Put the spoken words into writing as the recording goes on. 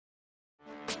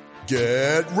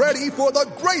Get ready for the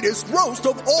greatest roast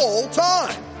of all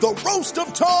time. The Roast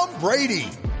of Tom Brady.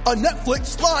 A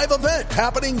Netflix live event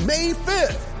happening May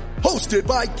 5th. Hosted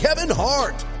by Kevin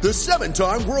Hart. The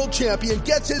 7-time world champion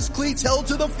gets his cleats held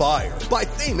to the fire by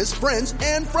famous friends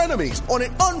and frenemies on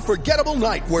an unforgettable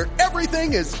night where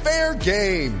everything is fair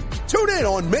game. Tune in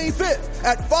on May 5th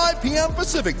at 5 p.m.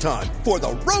 Pacific time for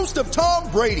the Roast of Tom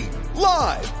Brady.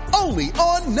 Live only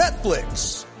on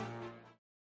Netflix.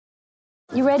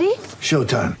 You ready?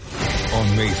 Showtime.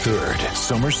 On May 3rd,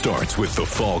 summer starts with The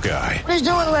Fall Guy. Let's do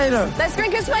it later. Let's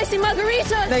drink a spicy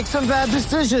margarita. Make some bad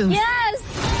decisions.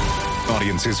 Yes!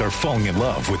 Audiences are falling in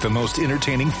love with the most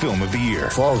entertaining film of the year.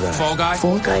 Fall Guy. Fall Guy?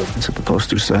 Fall Guy. That's what the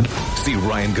poster said. See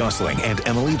Ryan Gosling and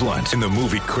Emily Blunt in the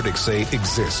movie critics say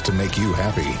exists to make you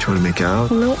happy. Trying to make it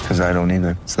out? Nope. Because I don't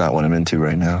either. It's not what I'm into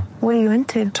right now. What are you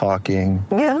into? Talking.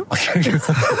 Yeah.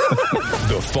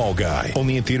 The Fall Guy.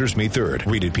 Only in theaters May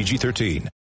 3rd. Rated PG-13.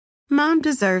 Mom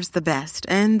deserves the best,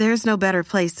 and there's no better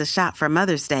place to shop for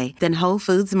Mother's Day than Whole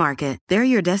Foods Market. They're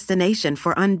your destination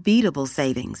for unbeatable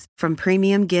savings, from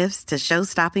premium gifts to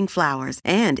show-stopping flowers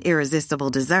and irresistible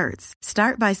desserts.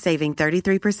 Start by saving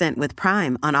 33% with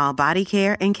Prime on all body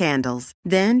care and candles.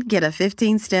 Then get a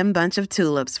 15-stem bunch of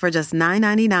tulips for just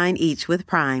 $9.99 each with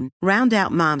Prime. Round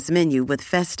out Mom's menu with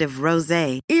festive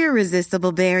rosé,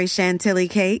 irresistible berry chantilly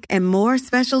cake, and more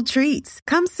special treats.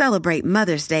 Come celebrate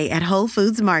Mother's Day at Whole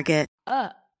Foods Market.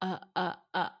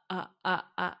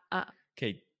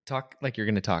 Okay, talk like you're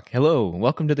going to talk. Hello,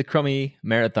 welcome to the Crummy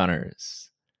Marathoners.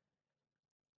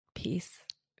 Peace.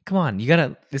 Come on,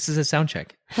 this is a sound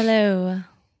check. Hello.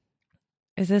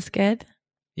 Is this good?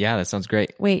 Yeah, that sounds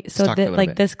great. Wait, Let's so talk a little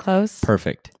bit. this close?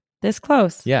 Perfect. This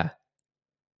close? Yeah.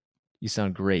 You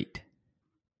sound great.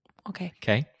 Okay.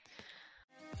 Okay.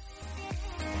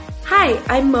 Hi,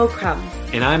 I'm Mo Crumb.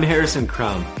 And I'm Harrison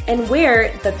Crumb. And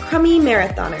we're the Crummy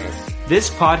Marathoners. This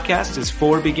podcast is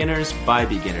for beginners by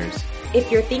beginners.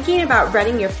 If you're thinking about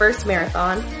running your first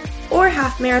marathon, or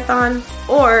half marathon,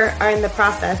 or are in the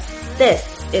process,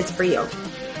 this is for you.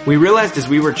 We realized as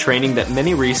we were training that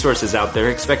many resources out there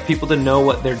expect people to know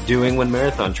what they're doing when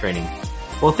marathon training.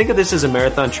 Well, think of this as a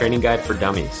marathon training guide for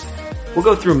dummies. We'll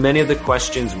go through many of the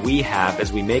questions we have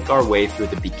as we make our way through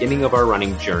the beginning of our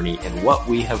running journey and what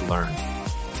we have learned.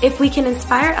 If we can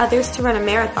inspire others to run a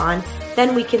marathon,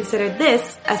 then we consider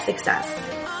this a success.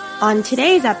 On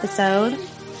today's episode,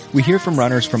 We hear from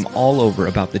runners from all over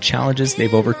about the challenges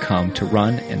they've overcome to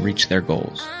run and reach their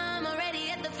goals.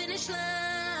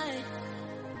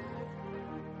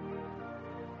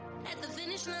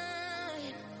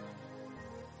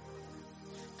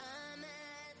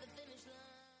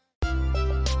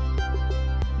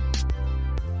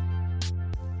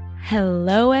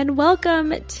 Hello and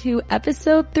welcome to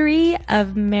episode 3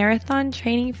 of Marathon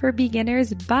Training for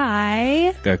Beginners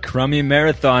by The Crummy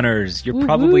Marathoners. You're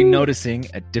probably noticing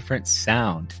a different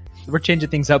sound. We're changing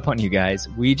things up on you guys.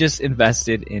 We just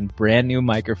invested in brand new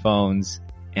microphones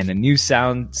and a new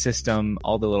sound system,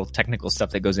 all the little technical stuff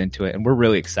that goes into it, and we're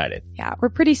really excited. Yeah, we're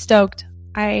pretty stoked.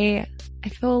 I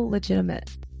feel legitimate.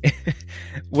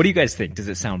 What do you guys think? Does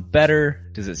it sound better?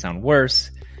 Does it sound worse?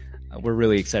 We're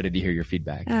really excited to hear your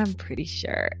feedback. I'm pretty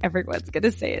sure everyone's going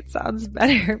to say it sounds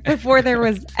better. Before there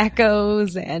was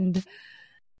echoes and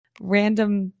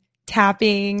random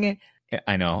tapping.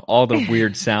 I know, all the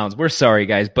weird sounds. We're sorry,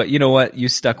 guys, but you know what? You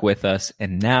stuck with us,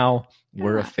 and now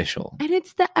we're official. And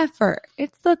it's the effort.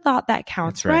 It's the thought that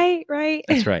counts, right? Right?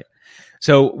 That's right.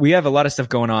 So we have a lot of stuff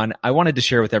going on. I wanted to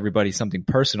share with everybody something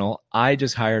personal. I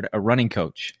just hired a running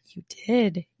coach. You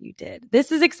did.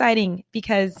 This is exciting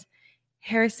because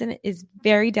Harrison is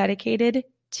very dedicated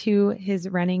to his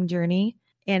running journey,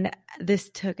 and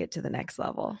this took it to the next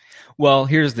level. Well,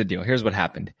 here's the deal. Here's what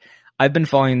happened. I've been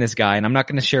following this guy, and I'm not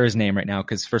going to share his name right now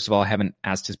because, first of all, I haven't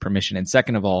asked his permission. And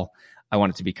second of all, I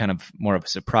want it to be kind of more of a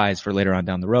surprise for later on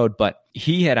down the road. But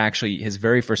he had actually, his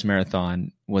very first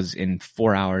marathon was in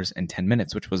 4 hours and 10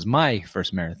 minutes, which was my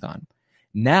first marathon.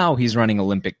 Now he's running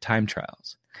Olympic time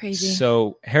trials. Crazy.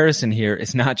 So Harrison here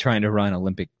is not trying to run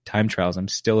Olympic time trials. I'm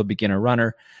still a beginner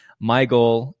runner. My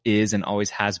goal is and always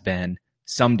has been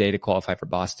someday to qualify for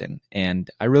Boston. And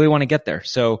I really want to get there.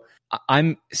 So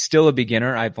I'm still a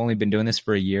beginner. I've only been doing this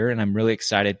for a year, and I'm really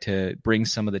excited to bring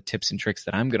some of the tips and tricks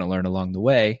that I'm going to learn along the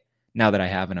way now that I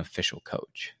have an official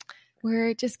coach.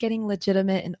 We're just getting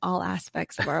legitimate in all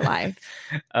aspects of our life.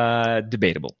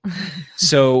 Debatable.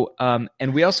 So,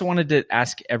 and we also wanted to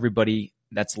ask everybody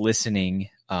that's listening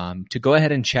to go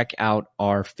ahead and check out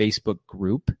our Facebook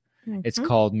group. Mm-hmm. It's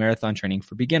called Marathon Training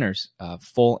for Beginners,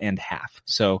 full and half.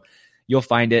 So you'll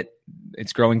find it.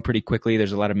 It's growing pretty quickly.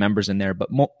 There's a lot of members in there, but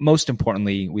most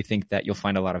importantly, we think that you'll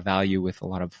find a lot of value with a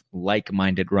lot of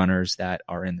like-minded runners that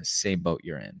are in the same boat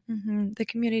you're in. Mm-hmm. The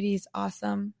community is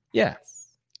awesome. Yeah.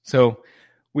 So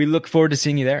we look forward to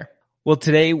seeing you there. Well,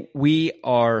 today we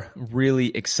are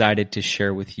really excited to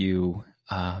share with you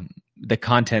the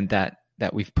content that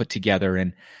we've put together.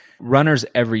 And runners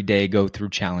every day go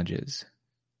through challenges.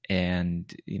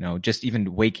 And, just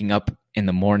even waking up in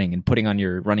the morning and putting on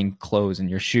your running clothes and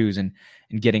your shoes and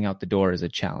getting out the door is a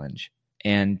challenge.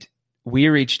 And we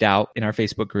reached out in our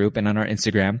Facebook group and on our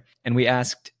Instagram, and we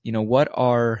asked, what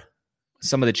are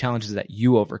some of the challenges that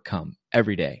you overcome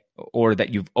every day or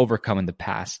that you've overcome in the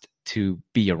past to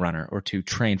be a runner or to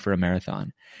train for a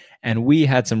marathon? And we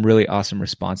had some really awesome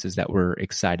responses that we're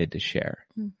excited to share.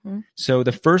 Mm-hmm. So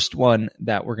the first one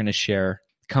that we're going to share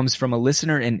comes from a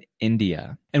listener in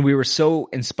India. And we were so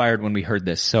inspired when we heard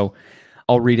this. So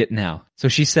I'll read it now. So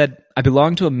she said, I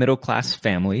belong to a middle-class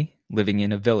family living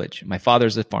in a village. My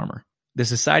father's a farmer. The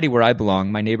society where I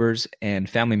belong, my neighbors and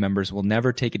family members will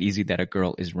never take it easy that a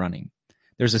girl is running.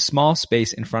 There's a small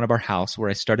space in front of our house where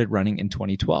I started running in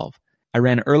 2012. I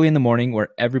ran early in the morning where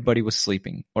everybody was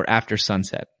sleeping or after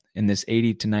sunset. In this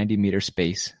 80 to 90 meter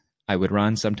space, I would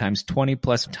run sometimes 20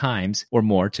 plus times or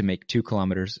more to make 2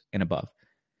 kilometers and above.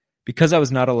 Because I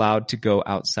was not allowed to go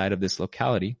outside of this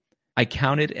locality, I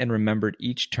counted and remembered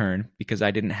each turn because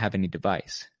I didn't have any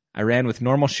device. I ran with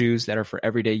normal shoes that are for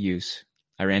everyday use.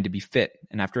 I ran to be fit,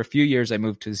 and after a few years, I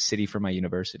moved to the city for my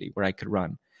university where I could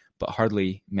run, but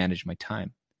hardly manage my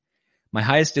time. My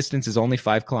highest distance is only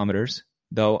 5 kilometers.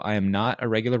 Though I am not a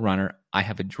regular runner, I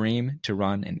have a dream to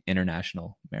run an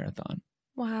international marathon.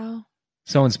 Wow.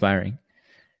 So inspiring.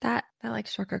 That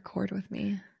struck a chord with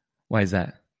me. Why is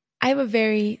that? I have a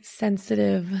very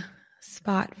sensitive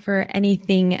spot for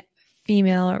anything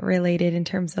female related in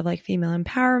terms of female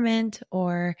empowerment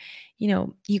or,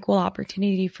 equal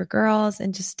opportunity for girls.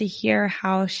 And just to hear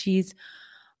how she's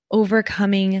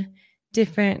overcoming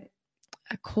different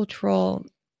cultural,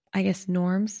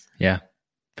 norms. Yeah,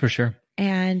 for sure.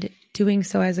 And doing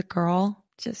so as a girl,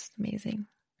 just amazing.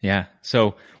 Yeah.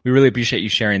 So we really appreciate you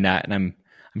sharing that. And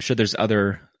I'm sure there's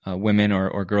other women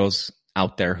or girls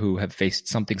out there who have faced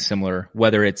something similar,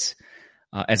 whether it's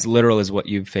as literal as what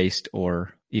you've faced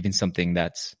or even something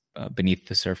that's beneath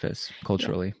the surface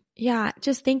culturally. Yeah.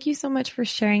 Just thank you so much for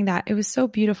sharing that. It was so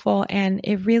beautiful. And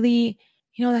it really,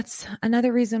 that's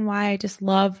another reason why I just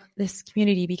love this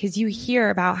community, because you hear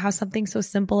about how something so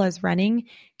simple as running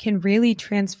can really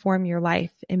transform your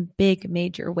life in big,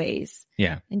 major ways.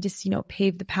 Yeah. And just,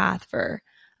 pave the path for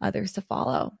others to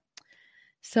follow.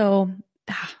 So,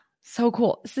 so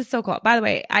cool. This is so cool. By the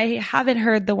way, I haven't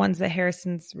heard the ones that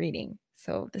Harrison's reading.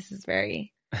 So this is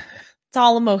it's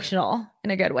all emotional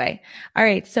in a good way. All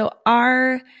right. So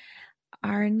our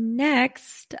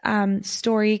next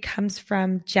story comes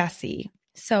from Jessie.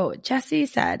 So Jessie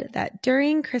said that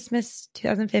during Christmas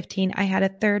 2015, I had a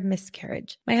 3rd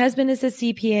miscarriage. My husband is a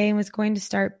CPA and was going to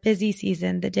start busy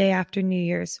season the day after New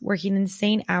Year's, working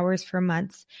insane hours for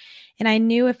months. And I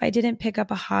knew if I didn't pick up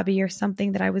a hobby or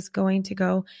something that I was going to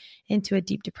go into a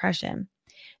deep depression.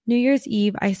 New Year's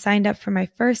Eve, I signed up for my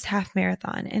first half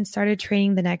marathon and started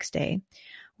training the next day.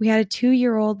 We had a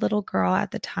 2-year-old little girl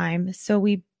at the time, so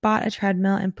we bought a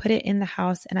treadmill and put it in the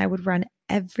house, and I would run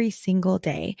every single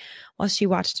day while she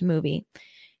watched a movie.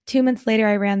 2 months later,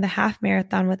 I ran the half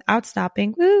marathon without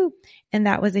stopping. Woo! And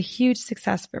that was a huge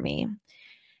success for me.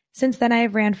 Since then, I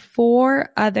have ran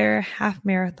 4 other half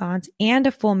marathons and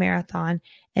a full marathon,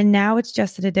 and now it's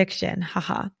just an addiction.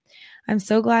 Haha. I'm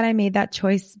so glad I made that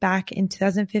choice back in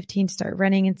 2015 to start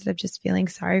running instead of just feeling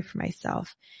sorry for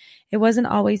myself. It wasn't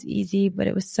always easy, but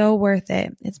it was so worth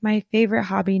it. It's my favorite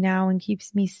hobby now and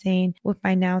keeps me sane with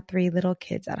my now 3 little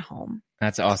kids at home.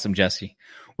 That's awesome, Jessie.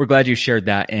 We're glad you shared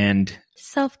that. And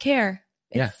self-care.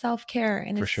 It's yeah, self-care.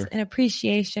 And it's sure. An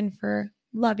appreciation for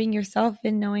loving yourself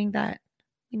and knowing that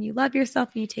when you love yourself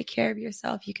and you take care of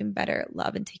yourself, you can better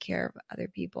love and take care of other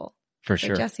people. For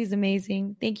sure. Jessie's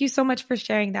amazing. Thank you so much for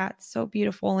sharing that. It's so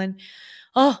beautiful. And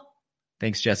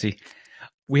thanks, Jessie.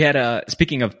 We had,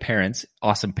 speaking of parents,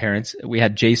 awesome parents, we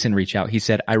had Jason reach out. He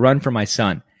said, I run for my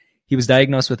son. He was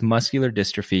diagnosed with muscular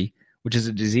dystrophy, which is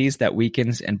a disease that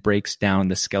weakens and breaks down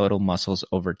the skeletal muscles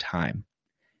over time.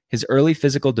 His early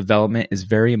physical development is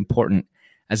very important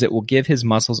as it will give his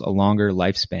muscles a longer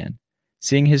lifespan.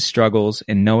 Seeing his struggles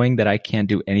and knowing that I can't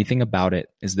do anything about it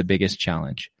is the biggest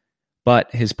challenge.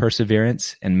 But his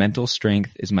perseverance and mental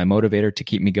strength is my motivator to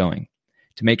keep me going,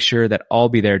 to make sure that I'll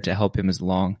be there to help him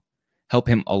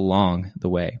along the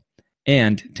way,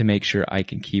 and to make sure I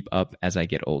can keep up as I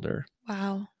get older.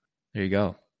 Wow. There you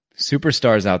go.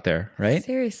 Superstars out there, right?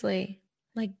 Seriously.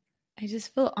 Like, I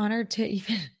just feel honored to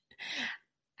even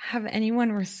have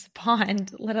anyone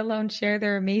respond, let alone share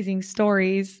their amazing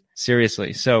stories.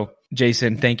 Seriously. So,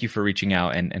 Jason, thank you for reaching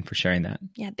out and for sharing that.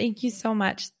 Yeah, thank you so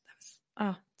much. That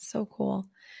was so cool.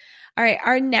 All right,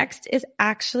 our next is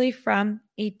actually from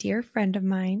a dear friend of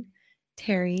mine,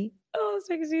 Terry. Oh, this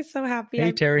makes me so happy.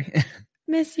 Hey, Terry.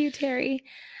 Miss you, Terry.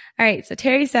 All right, so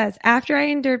Terry says, after I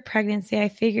endured pregnancy, I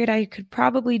figured I could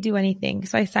probably do anything.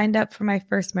 So I signed up for my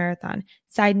first marathon.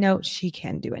 Side note, she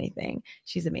can do anything.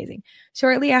 She's amazing.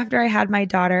 Shortly after I had my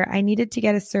daughter, I needed to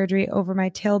get a surgery over my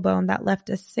tailbone that left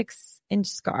a 6-inch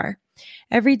scar.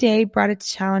 Every day brought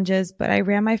its challenges, but I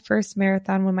ran my first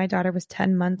marathon when my daughter was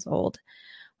 10 months old.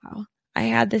 Wow. I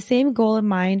had the same goal in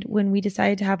mind when we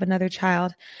decided to have another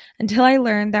child until I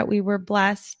learned that we were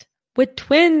blessed with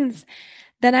twins.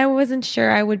 Then I wasn't sure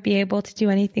I would be able to do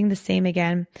anything the same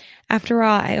again. After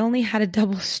all, I only had a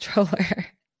double stroller.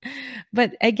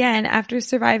 But again, after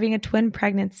surviving a twin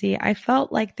pregnancy, I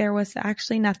felt like there was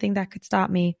actually nothing that could stop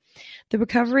me. The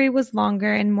recovery was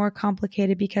longer and more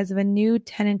complicated because of a new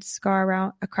 10-inch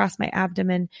scar across my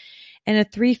abdomen and a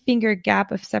 3-finger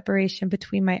gap of separation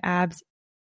between my abs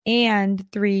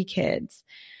and 3 kids.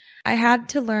 I had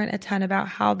to learn a ton about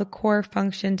how the core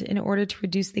functioned in order to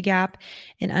reduce the gap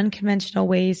in unconventional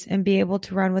ways and be able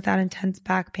to run without intense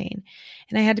back pain.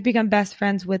 And I had to become best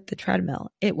friends with the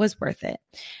treadmill. It was worth it.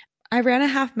 I ran a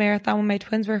half marathon when my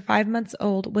twins were 5 months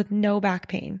old with no back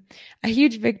pain. A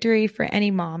huge victory for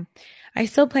any mom. I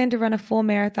still plan to run a full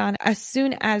marathon as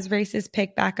soon as races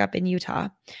pick back up in Utah.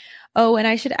 Oh, and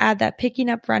I should add that picking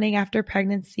up running after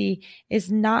pregnancy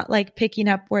is not like picking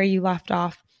up where you left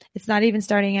off. It's not even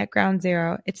starting at ground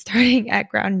zero. It's starting at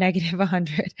ground negative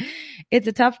 100. It's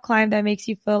a tough climb that makes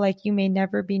you feel like you may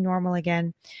never be normal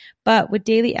again. But with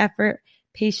daily effort,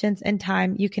 patience, and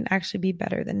time, you can actually be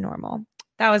better than normal.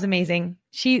 That was amazing.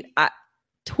 She's got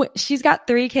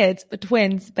 3 kids, but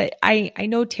twins, but I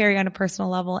know Terry on a personal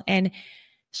level, and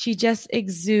she just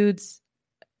exudes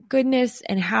goodness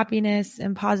and happiness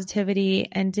and positivity,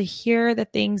 and to hear the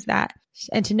things that,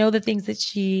 and to know the things that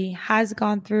she has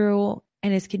gone through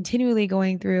and is continually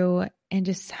going through, and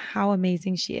just how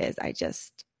amazing she is.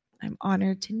 I'm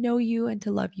honored to know you and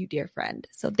to love you, dear friend.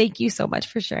 So thank you so much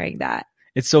for sharing that.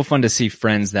 It's so fun to see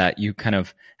friends that you kind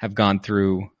of have gone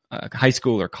through high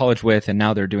school or college with, and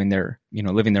now they're doing their,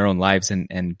 living their own lives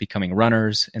and becoming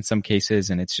runners in some cases.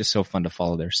 And it's just so fun to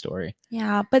follow their story.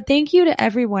 Yeah. But thank you to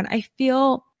everyone. I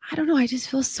just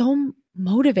feel so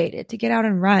motivated to get out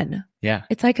and run. Yeah.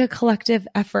 It's like a collective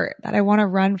effort that I want to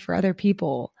run for other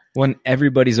people. When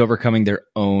everybody's overcoming their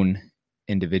own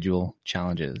individual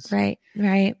challenges. Right.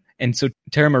 And so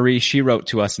Tara Marie, she wrote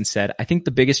to us and said, I think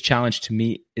the biggest challenge to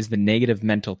me is the negative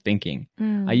mental thinking.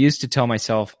 I used to tell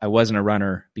myself I wasn't a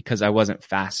runner because I wasn't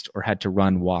fast or had to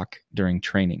walk during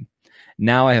training.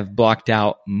 Now I have blocked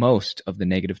out most of the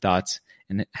negative thoughts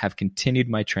and have continued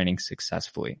my training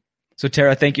successfully. So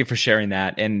Tara, thank you for sharing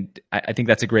that. And I think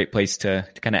that's a great place to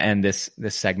kind of end this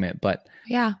segment. But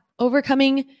yeah,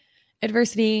 overcoming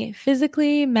adversity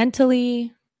physically,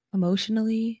 mentally,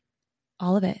 emotionally,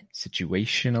 all of it.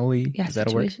 Situationally. Yeah, is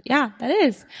that a word? Yeah, that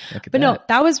is. No,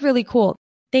 that was really cool.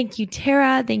 Thank you,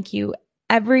 Tara. Thank you,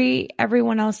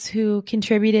 everyone else who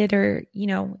contributed, or,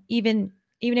 even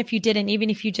if you didn't,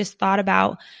 even if you just thought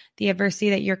about the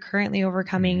adversity that you're currently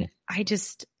overcoming.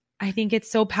 I think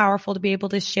it's so powerful to be able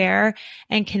to share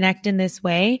and connect in this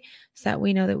way so that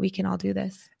we know that we can all do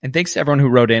this. And thanks to everyone who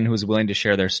wrote in, who was willing to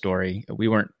share their story. We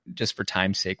weren't, just for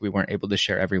time's sake, we weren't able to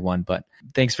share everyone, but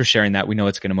thanks for sharing that. We know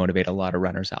it's going to motivate a lot of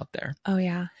runners out there. Oh,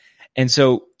 yeah. And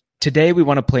so today we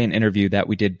want to play an interview that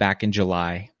we did back in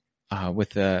July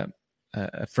with a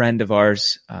friend of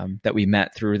ours that we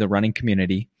met through the running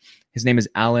community. His name is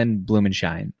Alan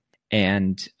Blumenshine.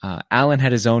 And Alan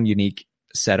had his own unique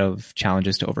set of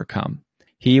challenges to overcome.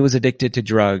 He was addicted to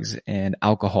drugs and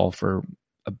alcohol for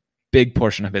a big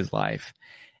portion of his life.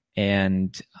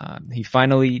 And he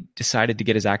finally decided to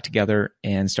get his act together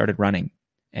and started running.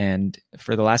 And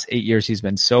for the last 8 years, he's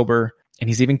been sober, and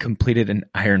he's even completed an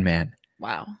Ironman.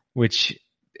 Wow. Which,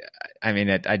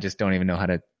 I just don't even know how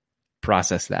to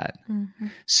process that. Mm-hmm.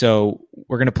 So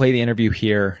we're going to play the interview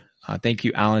here. Thank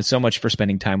you, Alan, so much for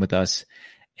spending time with us.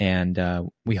 And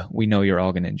we know you're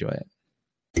all going to enjoy it.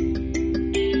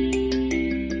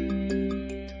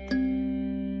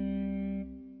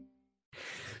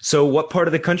 So what part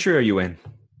of the country are you in?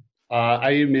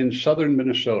 I am in southern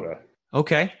Minnesota.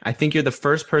 Okay. I think you're the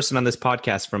first person on this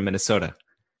podcast from Minnesota.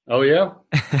 Oh, yeah?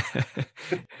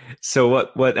 So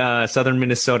what southern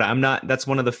Minnesota? That's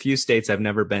one of the few states I've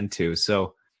never been to.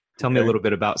 So tell me a little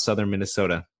bit about southern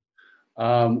Minnesota.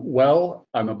 Well,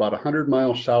 I'm about 100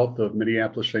 miles south of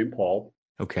Minneapolis, St. Paul.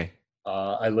 Okay.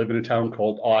 I live in a town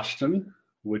called Austin,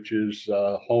 which is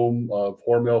home of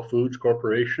Hormel Foods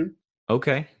Corporation.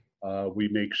 Okay. We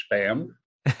make Spam.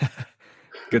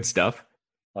 Good stuff.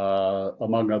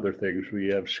 Among other things, we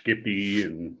have Skippy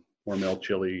and Hormel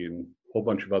Chili and a whole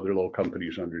bunch of other little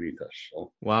companies underneath us.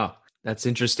 So. Wow, that's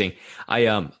interesting.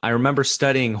 I remember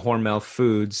studying Hormel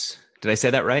Foods. Did I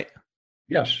say that right?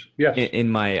 Yes. In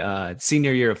my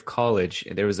senior year of college,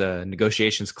 there was a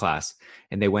negotiations class,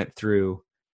 and they went through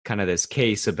kind of this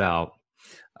case about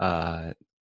a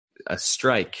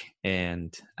strike.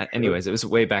 And anyways, it was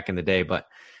way back in the day, but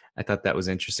I thought that was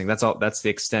interesting. That's all. That's the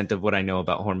extent of what I know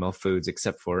about Hormel Foods,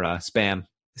 except for Spam.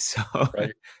 So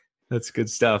right. That's good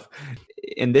stuff.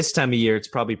 In this time of year, it's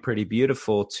probably pretty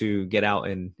beautiful to get out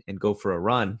and go for a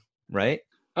run, right?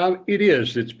 It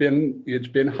is. It's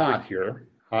been hot here,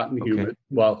 hot and humid. Okay.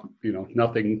 Well,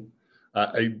 nothing.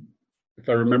 If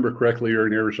I remember correctly, you're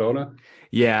in Arizona.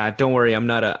 Yeah, don't worry. I'm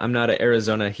not a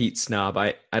Arizona heat snob.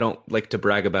 I don't like to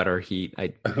brag about our heat.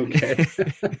 Okay.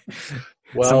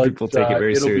 Well, some people take it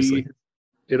very seriously.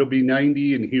 It'll be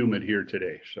 90 and humid here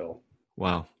today. So.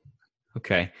 Wow.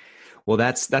 Okay. Well,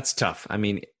 that's tough. I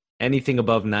mean, anything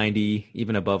above 90,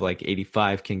 even above like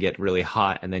 85 can get really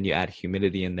hot. And then you add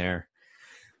humidity in there.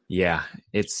 Yeah.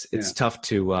 It's tough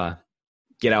to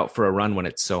get out for a run when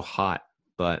it's so hot,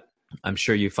 but I'm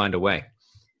sure you find a way.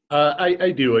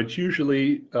 I do. It's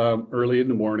usually early in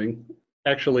the morning.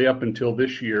 Actually, up until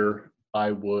this year,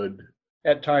 I would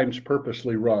at times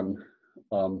purposely run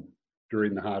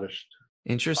during the hottest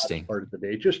part of the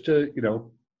day, just to,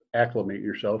 acclimate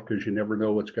yourself, because you never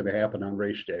know what's going to happen on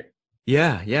race day.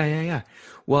 Yeah.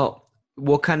 Well,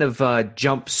 we'll kind of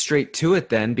jump straight to it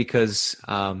then, because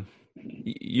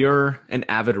you're an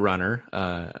avid runner.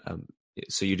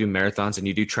 So you do marathons and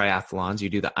you do triathlons, you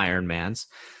do the Ironmans,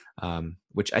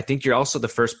 which I think you're also the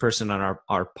first person on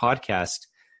our podcast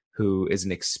who is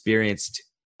an experienced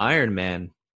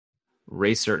Ironman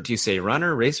racer. Do you say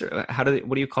runner, racer?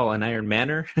 What do you call an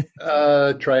Ironmaner?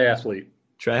 Triathlete.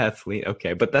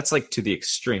 Okay. But that's like to the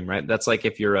extreme, right? That's like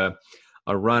if you're a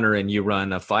runner and you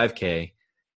run a 5K,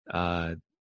 and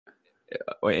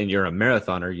you're a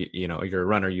marathoner, you're a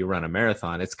runner, you run a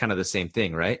marathon. It's kind of the same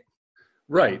thing, right?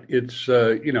 Right. It's,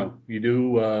 you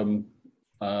do, in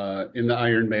the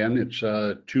Ironman, it's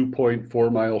a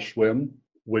 2.4 mile swim,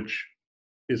 which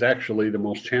is actually the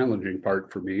most challenging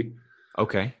part for me.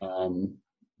 Okay.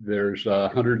 There's a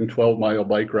 112 mile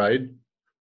bike ride.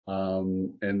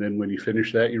 And then when you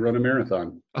finish that, you run a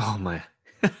marathon. Oh my.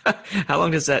 How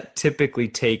long does that typically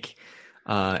take?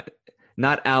 Not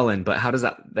Alan, but how does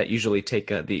that usually take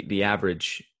the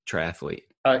average triathlete?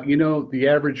 The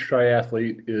average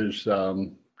triathlete is,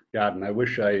 and I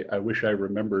wish I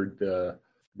remembered the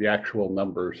actual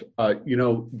numbers.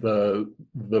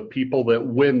 The people that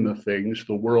win the things,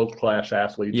 the world-class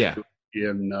athletes, do it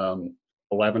in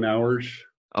 11 hours.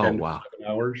 Oh, wow. 11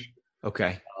 hours.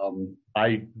 Okay.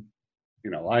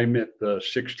 I'm at the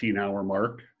 16-hour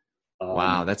mark.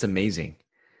 Wow, that's amazing.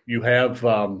 You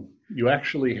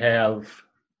actually have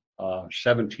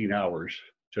 17 hours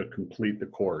to complete the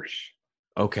course.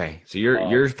 Okay, so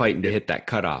you're fighting to hit that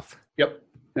cutoff. Yep,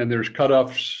 and there's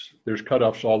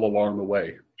cutoffs all along the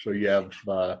way. So you have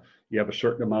a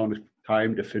certain amount of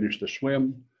time to finish the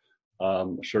swim, a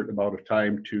certain amount of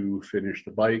time to finish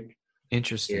the bike.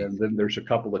 Interesting. And then there's a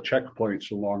couple of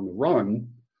checkpoints along the run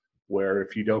where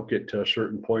if you don't get to a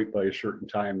certain point by a certain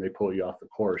time, they pull you off the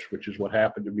course, which is what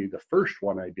happened to me the first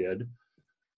one I did.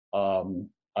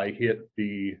 I hit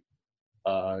the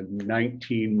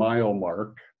 19-mile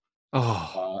mark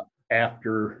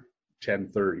after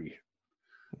 10:30.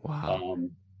 Wow.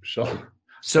 So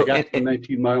I got the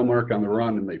 19-mile mark on the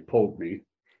run and they pulled me.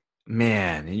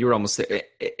 Man, you were almost there.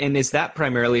 And is that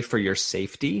primarily for your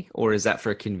safety, or is that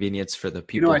for convenience for the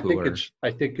people I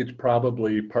think it's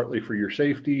probably partly for your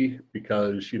safety,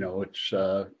 because it's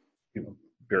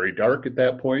very dark at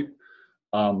that point.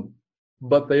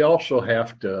 But they also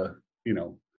have to,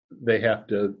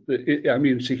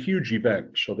 it's a huge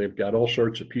event, so they've got all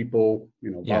sorts of people,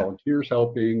 volunteers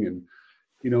helping, and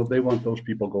they want those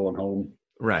people going home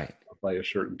right by a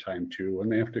certain time too,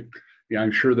 and they have to. Yeah,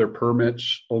 I'm sure their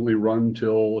permits only run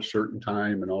till a certain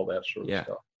time and all that sort of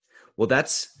stuff. Well,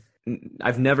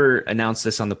 I've never announced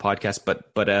this on the podcast, but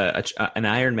an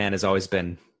Ironman has always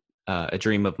been a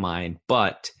dream of mine.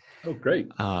 But oh, great!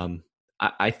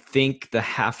 I think the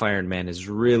half Ironman is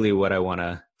really what I want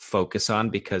to focus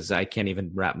on, because I can't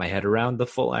even wrap my head around the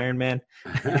full Ironman.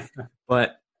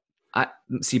 But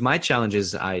my challenge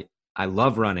is I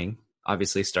love running.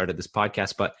 Obviously, started this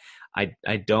podcast, but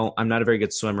I'm not a very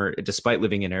good swimmer, despite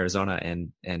living in Arizona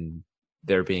and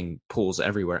there being pools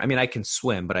everywhere. I mean, I can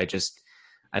swim, but I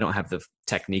don't have the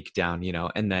technique down,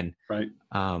 and then, right.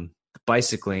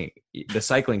 The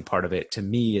cycling part of it to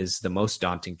me is the most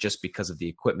daunting just because of the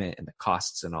equipment and the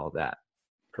costs and all of that.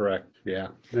 Correct. Yeah.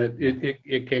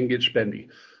 It can get spendy.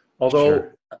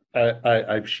 Although sure.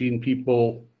 I've seen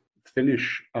people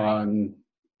finish on,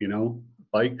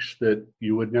 bikes that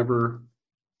you would never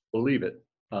believe it.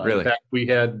 Really? In fact, we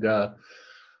had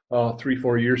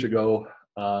 3-4 years ago,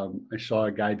 I saw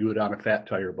a guy do it on a fat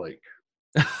tire bike.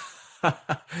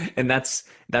 And that's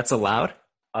allowed?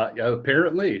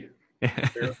 Apparently.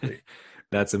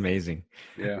 That's amazing.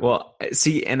 Yeah. Well,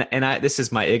 see, and this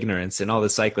is my ignorance, and all the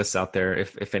cyclists out there,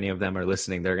 if any of them are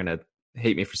listening, they're going to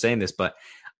hate me for saying this, but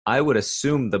I would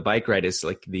assume the bike ride is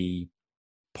like the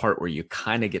part where you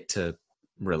kind of get to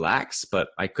relax, but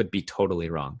I could be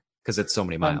totally wrong because it's so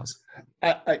many miles.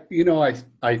 I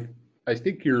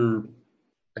think you're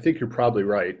probably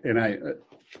right. And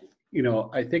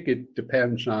I think it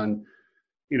depends on,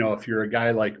 if you're a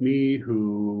guy like me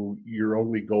who your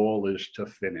only goal is to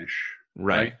finish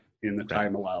right in the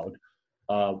time allowed,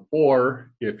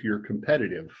 or if you're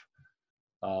competitive,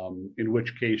 in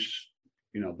which case,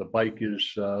 the bike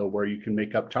is where you can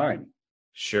make up time.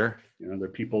 Sure. There are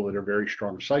people that are very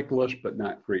strong cyclists, but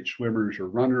not great swimmers or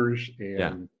runners.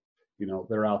 And,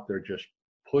 they're out there just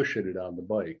pushing it on the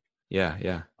bike. Yeah.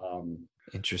 Yeah.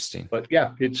 Interesting. But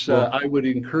yeah, it's, I would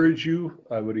encourage you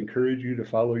to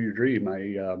follow your dream.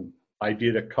 I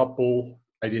did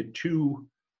 2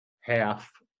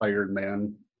 half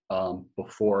Ironman,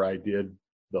 before I did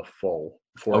the full,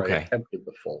 I attempted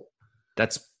the full.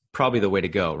 That's probably the way to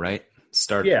go, right?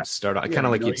 Start kind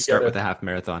of like you'd start with a half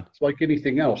marathon. It's like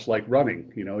anything else, like running,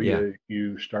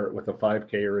 you start with a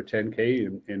 5K or a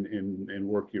 10K and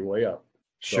work your way up.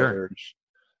 Sure. So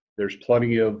there's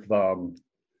plenty of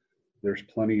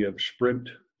sprint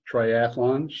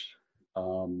triathlons,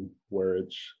 where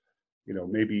it's,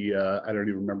 maybe, I don't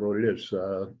even remember what it is,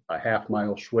 a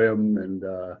half-mile swim and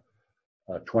a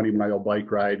 20-mile bike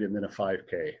ride and then a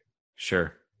 5K.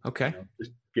 Sure. Okay.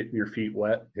 Just getting your feet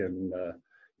wet and,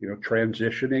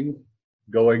 transitioning,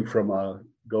 going from a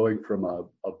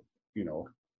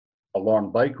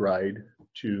long bike ride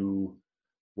to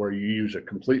where you use a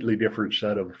completely different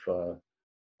set of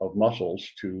muscles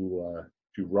to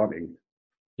running.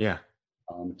 Yeah.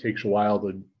 It takes a while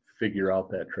to figure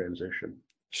out that transition.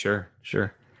 Sure.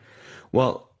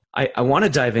 Well, I want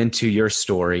to dive into your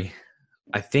story.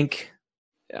 I think,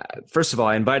 first of all,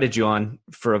 I invited you on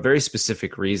for a very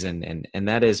specific reason, and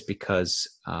that is because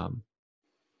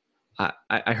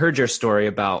I heard your story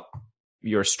about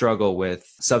your struggle with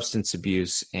substance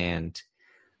abuse, and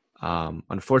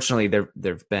unfortunately,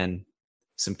 there've been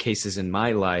some cases in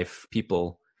my life,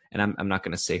 people, and I'm not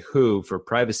going to say who for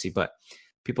privacy, but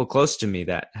people close to me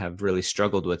that have really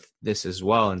struggled with this as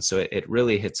well. And so it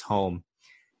really hits home.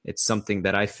 It's something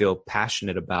that I feel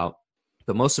passionate about.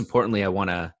 But most importantly, I want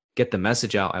to get the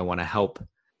message out. I want to help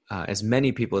as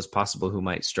many people as possible who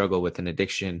might struggle with an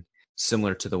addiction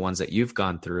similar to the ones that you've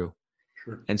gone through.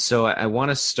 Sure. And so I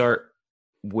want to start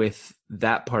with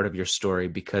that part of your story,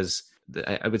 because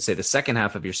I would say the second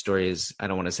half of your story is, I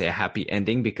don't want to say a happy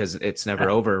ending because it's never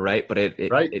over, right? But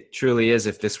it truly is.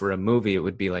 If this were a movie, it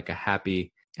would be like a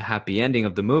happy ending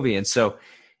of the movie. And so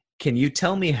can you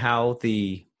tell me how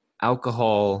the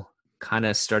alcohol kind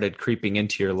of started creeping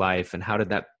into your life, and how did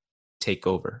that take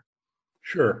over?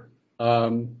 Sure.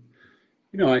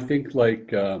 I think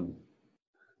like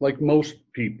most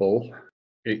people,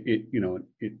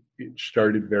 it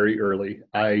started very early.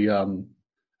 I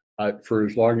for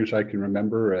as long as I can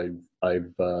remember,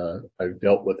 I've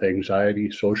dealt with anxiety,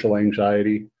 social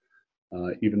anxiety,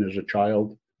 even as a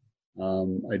child.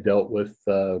 I dealt with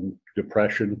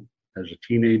depression as a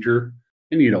teenager,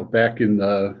 and back in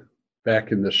the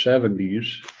 70s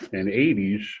and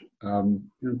 80s,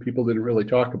 people didn't really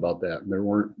talk about that, and there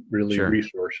weren't really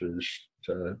resources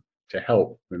to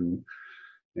help. And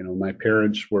my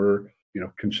parents were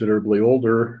considerably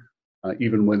older,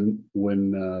 even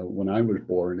when I was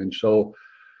born, and so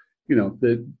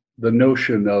the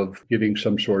notion of getting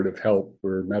some sort of help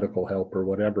or medical help or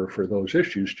whatever for those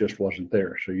issues just wasn't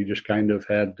there. So you just kind of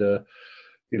had to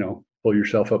pull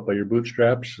yourself up by your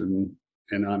bootstraps and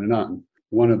on and on.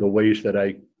 One of the ways that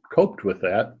I coped with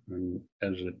that, and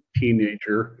as a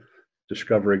teenager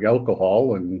discovering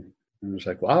alcohol, and it was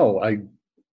like, wow,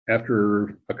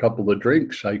 after a couple of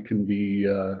drinks, I can be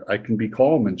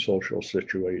calm in social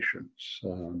situations.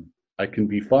 I can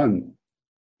be fun,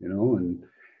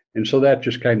 and so that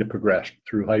just kind of progressed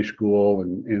through high school,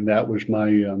 and that was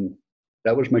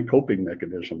my coping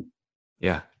mechanism.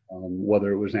 Yeah.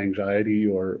 Whether it was anxiety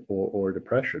or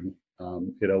depression,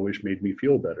 it always made me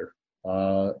feel better.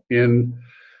 And,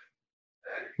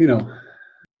 you know,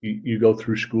 you go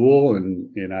through school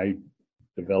and I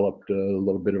developed a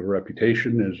little bit of a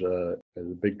reputation as a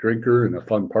big drinker and a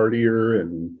fun partier,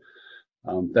 and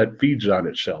that feeds on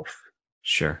itself.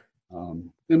 Sure.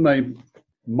 And my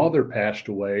mother passed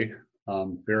away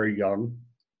very young.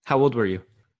 How old were you?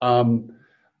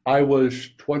 I was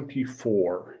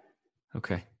 24.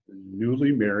 Okay.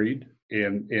 Newly married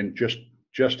and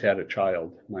just had a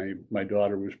child. My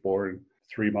daughter was born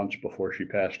 3 months before she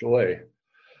passed away.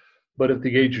 But at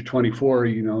the age of 24,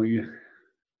 you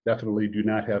definitely do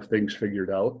not have things figured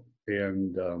out.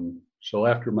 And so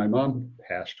after my mom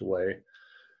passed away,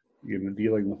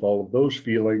 dealing with all of those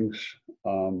feelings,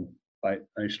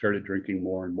 I started drinking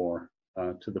more and more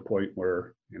to the point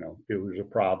where, it was a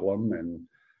problem,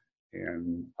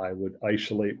 and I would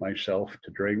isolate myself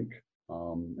to drink,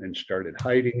 and started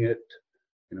hiding it,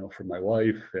 from my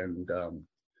wife. And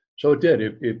so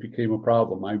it became a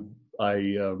problem.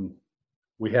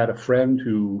 We had a friend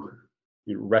who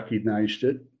recognized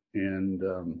it and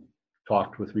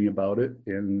talked with me about it.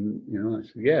 And, I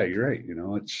said, yeah, you're right.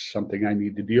 It's something I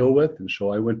need to deal with. And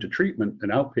so I went to treatment, an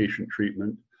outpatient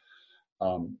treatment,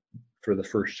 for the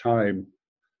first time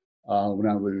when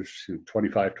I was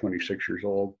 25, 26 years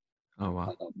old. Oh,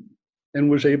 wow. And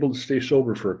was able to stay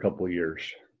sober for a couple of years.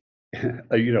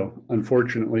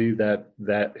 Unfortunately,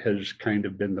 that has kind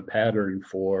of been the pattern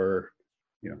for,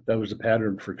 that was the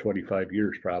pattern for 25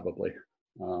 years, probably.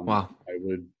 Wow. I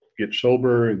would get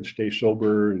sober and stay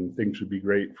sober, and things would be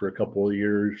great for a couple of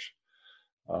years.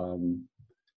 And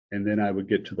then I would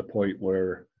get to the point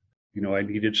where, I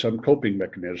needed some coping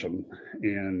mechanism,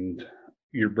 and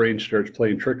your brain starts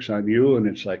playing tricks on you. And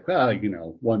it's like,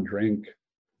 one drink.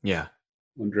 Yeah.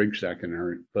 One drink's not going to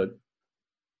hurt. But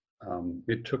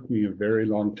it took me a very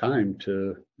long time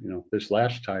to, this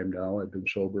last time now, I've been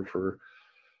sober for,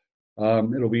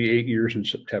 it'll be 8 years in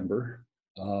September.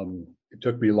 It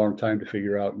took me a long time to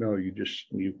figure out, no, you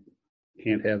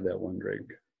can't have that one drink.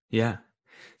 Yeah.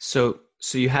 So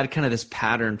you had kind of this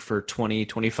pattern for 20,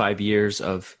 25 years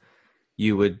of,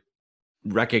 you would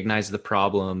recognize the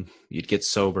problem, you'd get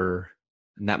sober,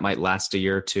 and that might last a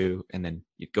year or two, and then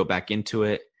you'd go back into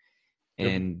it.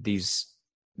 And these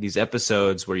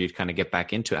episodes where you'd kind of get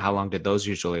back into it, how long did those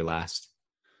usually last?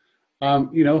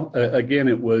 Again,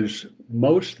 it was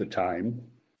most of the time,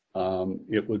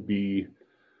 it would be,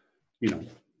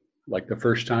 like the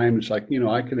first time, it's like,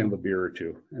 I can have a beer or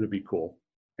two and it'd be cool.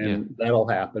 And that'll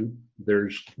happen.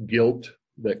 There's guilt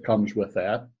that comes with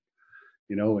that,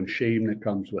 and shame that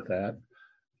comes with that.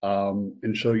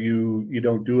 And so you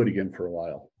don't do it again for a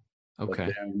while. Okay.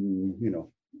 But then,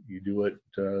 you do it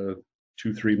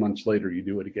 2-3 months later, you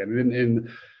do it again. And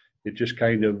it just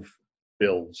kind of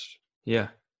builds. Yeah.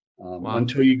 Wow.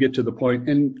 Until you get to the point,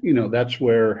 and that's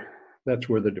where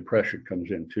the depression comes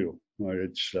in too, where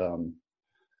it's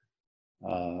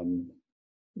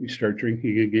you start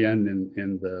drinking again,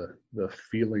 and the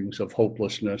feelings of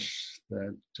hopelessness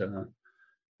that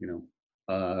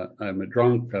I'm a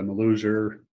drunk, I'm a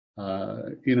loser.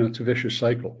 It's a vicious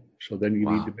cycle. So then you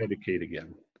need to medicate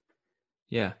again.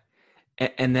 Yeah.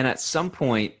 And then at some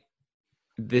point,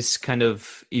 this kind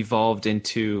of evolved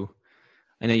into,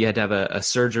 I know you had to have a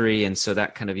surgery, and so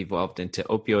that kind of evolved into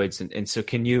opioids. And so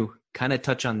can you kind of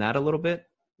touch on that a little bit?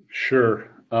 Sure.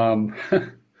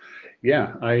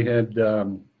 Yeah, I had,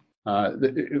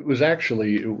 it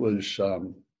was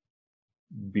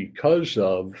because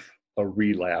of a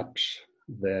relapse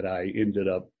that I ended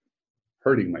up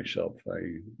hurting myself.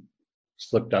 I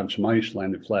slipped on some ice,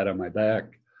 landed flat on my back,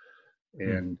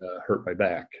 and hurt my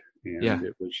back. And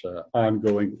it was an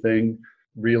ongoing thing,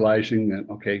 realizing that,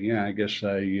 okay, yeah, I guess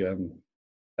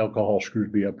alcohol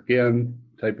screwed me up again,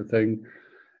 type of thing.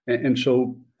 And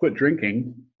so quit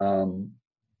drinking.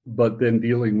 But then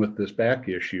dealing with this back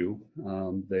issue,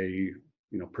 they,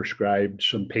 prescribed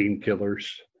some painkillers.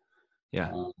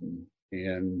 Yeah.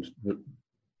 And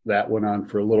that went on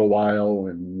for a little while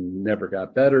and never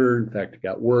got better. In fact, it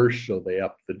got worse. So they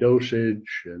upped the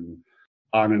dosage, and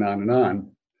on and on and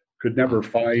on. Could never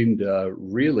find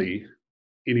really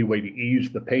any way to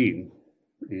ease the pain.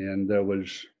 And there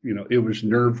was, it was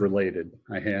nerve related.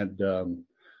 I had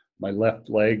my left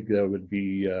leg, there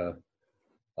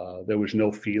was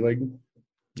no feeling,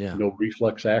 no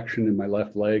reflex action in my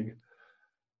left leg.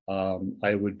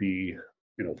 I would be,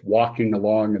 walking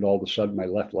along, and all of a sudden my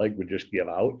left leg would just give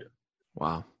out.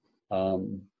 Wow.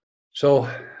 So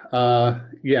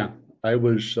I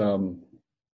was,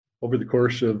 over the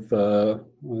course of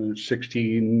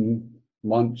 16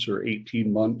 months or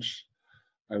 18 months,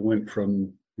 I went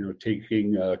from,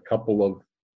 taking a couple of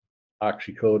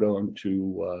oxycodone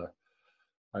to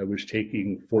I was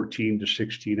taking 14 to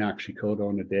 16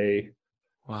 oxycodone a day.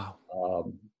 Wow.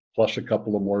 Plus a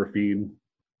couple of morphine.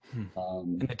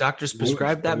 And the doctors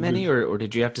prescribed that many, or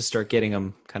did you have to start getting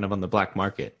them kind of on the black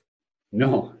market?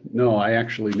 No, I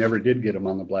actually never did get them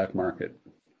on the black market.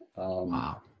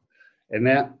 Wow. And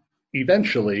that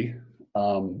eventually,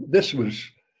 this was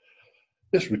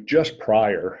just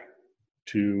prior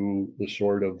to the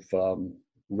sort of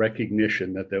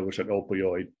recognition that there was an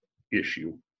opioid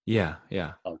issue. Yeah.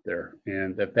 Out there.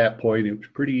 And at that point, it was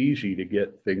pretty easy to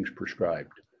get things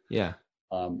prescribed. Yeah.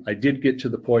 I did get to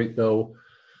the point, though,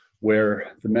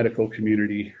 where the medical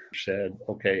community said,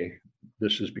 okay,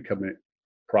 this has become a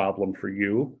problem for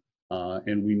you,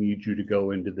 and we need you to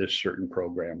go into this certain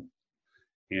program.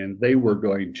 And they were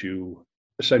going to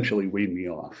essentially wean me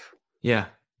off. Yeah.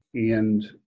 And,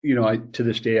 to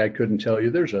this day, I couldn't tell you.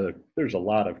 There's a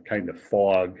lot of kind of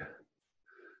fog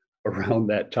around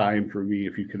that time for me,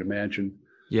 if you can imagine.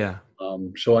 Yeah.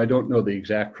 So I don't know the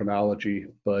exact chronology,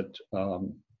 but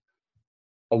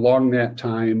along that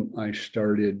time, I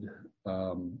started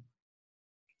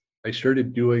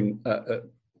doing, a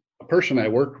person I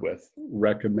worked with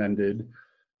recommended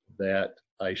that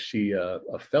I see a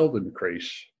Feldenkrais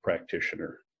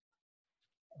practitioner.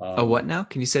 A what now?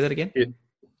 Can you say that again?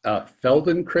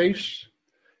 Feldenkrais.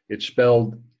 It's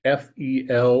spelled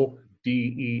FELDENKRAIS.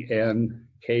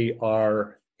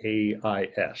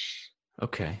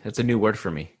 Okay, that's a new word for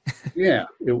me. Yeah,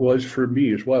 it was for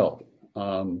me as well.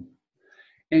 And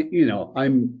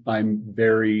I'm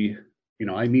very,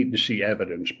 I need to see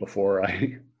evidence before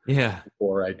I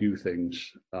do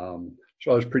things. So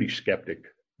I was pretty skeptic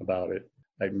about it.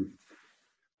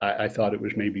 I thought it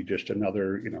was maybe just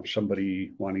another,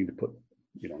 somebody wanting to put,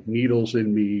 needles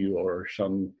in me, or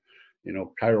some,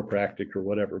 chiropractic or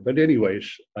whatever. But anyways,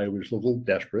 I was a little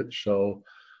desperate. So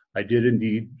I did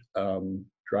indeed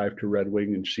drive to Red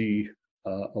Wing and see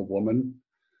a woman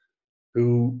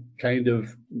who kind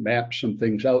of mapped some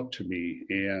things out to me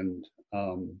and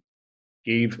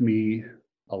gave me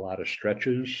a lot of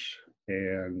stretches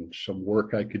and some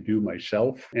work I could do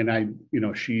myself. And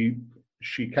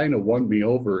she kind of won me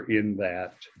over in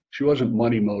that she wasn't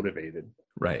money motivated.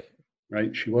 Right.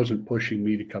 She wasn't pushing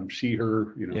me to come see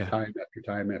her, time after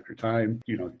time after time,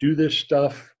 do this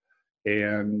stuff.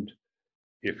 And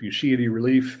if you see any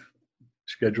relief,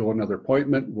 schedule another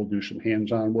appointment. We'll do some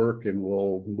hands-on work and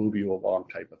we'll move you along,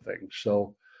 type of thing.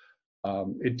 So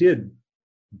it did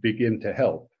begin to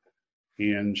help.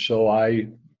 And so I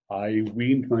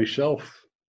weaned myself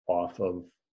off of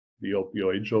the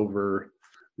opioids over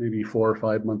maybe 4 or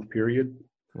 5 month period.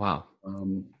 Wow.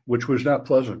 Which was not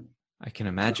pleasant. I can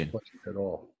imagine. Not pleasant at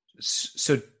all.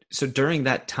 So during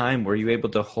that time, were you able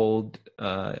to hold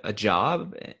a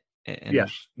job and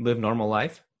yes, live normal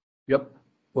life? Yep.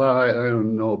 Well, I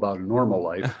don't know about a normal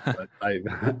life, but I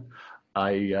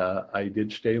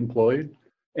did stay employed,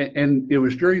 and it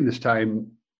was during this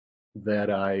time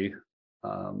that I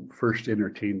first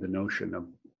entertained the notion of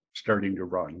starting to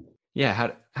run. Yeah.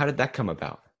 How did that come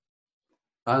about?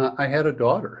 I had a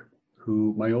daughter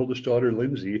my oldest daughter,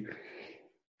 Lindsay,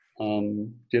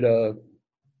 did a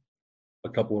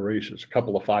couple of races, a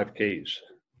couple of 5Ks.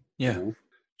 Yeah.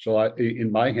 So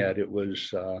in my head, it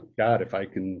was, God, if I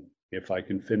can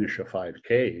finish a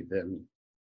 5K, then,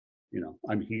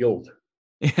 I'm healed.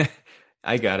 Yeah,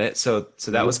 I got it. So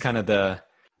that was kind of the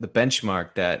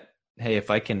benchmark that, hey, if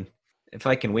I can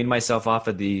wean myself off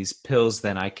of these pills,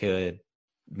 then I could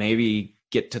maybe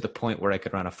get to the point where I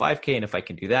could run a 5K. And if I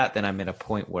can do that, then I'm at a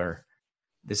point where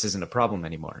this isn't a problem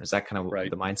anymore. Is that kind of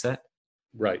the mindset?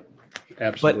 Right.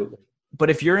 Absolutely. But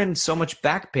if you're in so much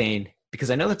back pain, because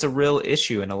I know that's a real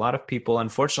issue, and a lot of people,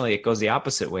 unfortunately, it goes the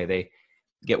opposite way. They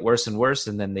get worse and worse,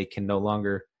 and then they can no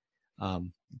longer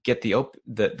get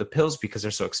the pills because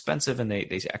they're so expensive, and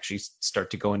they actually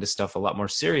start to go into stuff a lot more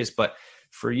serious. But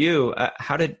for you,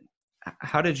 how did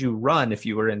you run if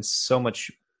you were in so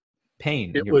much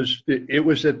pain? It was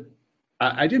that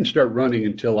I didn't start running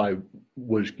until I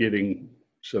was getting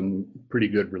some pretty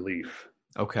good relief.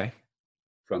 Okay.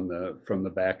 From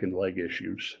the back and leg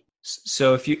issues.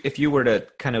 So if you were to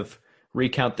kind of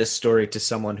recount this story to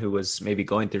someone who was maybe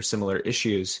going through similar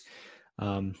issues,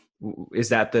 is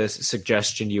that the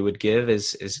suggestion you would give?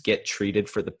 Is get treated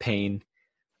for the pain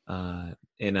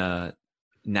in a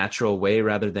natural way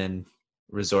rather than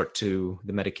resort to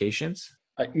the medications?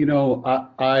 I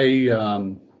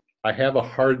have a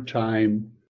hard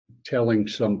time telling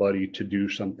somebody to do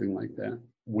something like that.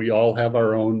 We all have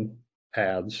our own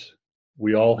paths.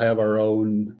 We all have our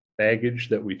own baggage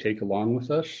that we take along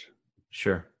with us.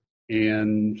 Sure.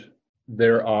 And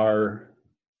there are,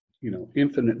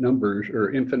 infinite numbers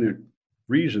or infinite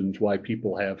reasons why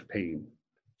people have pain.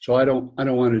 So I don't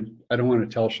want to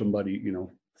tell somebody,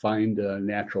 find a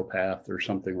natural path or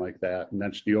something like that. And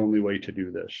that's the only way to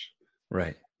do this.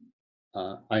 Right.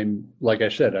 Like I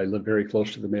said, I live very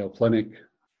close to the Mayo Clinic.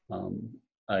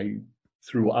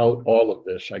 Throughout all of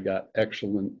this, I got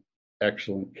excellent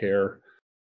care.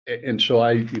 And so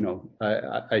I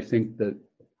think that,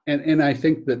 and I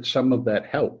think that some of that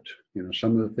helped,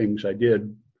 some of the things I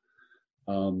did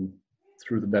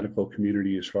through the medical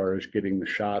community, as far as getting the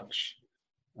shots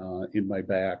in my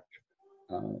back,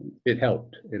 it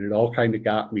helped. And it all kind of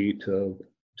got me to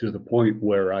the point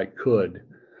where I could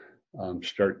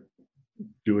start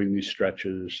doing these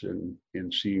stretches and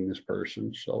seeing this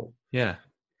person. So, yeah.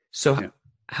 So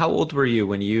how old were you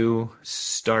when you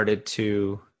started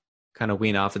to kind of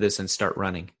wean off of this and start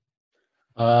running?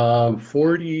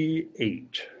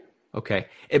 48. Okay.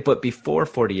 But before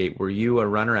 48, were you a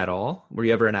runner at all? Were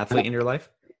you ever an athlete in your life?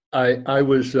 I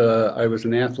was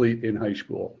an athlete in high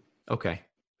school. Okay.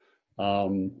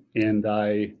 And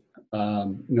I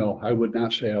would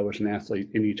not say I was an athlete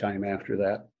any time after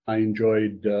that. I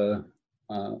enjoyed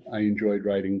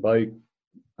riding bike,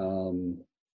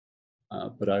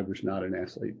 but I was not an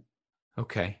athlete.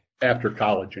 Okay. After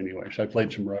college, anyways. I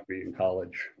played some rugby in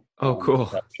college. Oh, cool.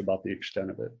 That's about the extent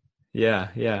of it. Yeah,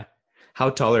 yeah. How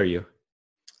tall are you?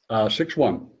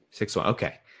 6'1". 6'1".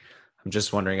 Okay. I'm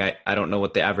just wondering. I don't know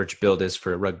what the average build is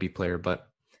for a rugby player, but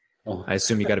I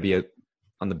assume you got to be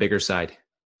on the bigger side.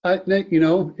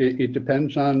 It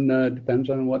depends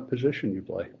on what position you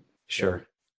play. Sure.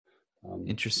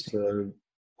 Interesting.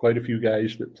 Quite a few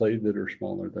guys that played that are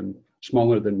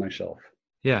smaller than myself.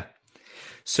 Yeah.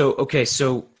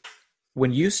 So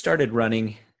when you started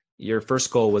running, your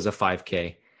first goal was a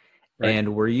 5K. Right.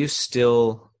 And were you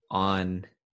still on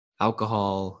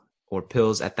alcohol or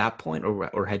pills at that point,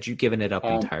 or had you given it up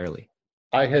entirely?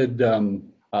 I had.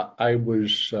 I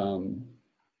was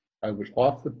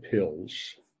off the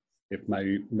pills, if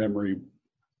my memory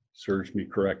serves me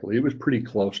correctly. It was pretty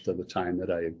close to the time that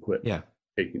I had quit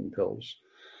taking pills.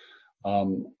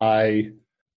 I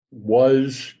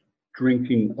was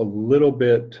drinking a little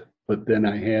bit, but then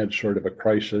I had sort of a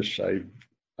crisis. I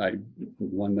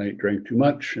one night drank too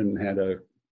much and had a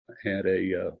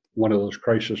one of those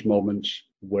crisis moments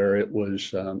where it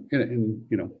was,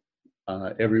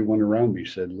 everyone around me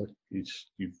said, "Look,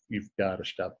 you've got to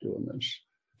stop doing this."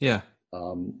 Yeah.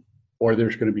 Or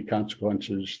there's going to be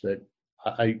consequences that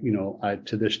I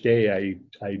to this day,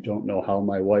 I don't know how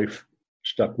my wife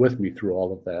stuck with me through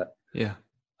all of that. Yeah.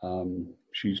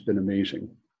 She's been amazing,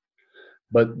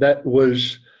 but that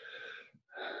was,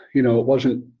 it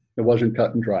wasn't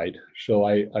cut and dried. So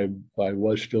I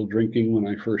was still drinking when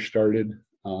I first started.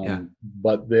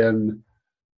 But then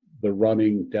the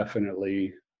running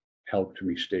definitely helped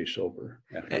me stay sober.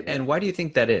 And why do you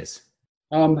think that is?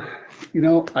 I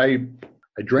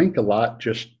drank a lot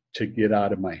just to get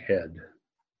out of my head.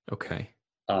 Okay.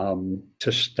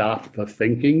 To stop the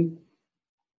thinking,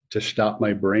 to stop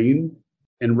my brain.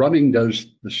 And running does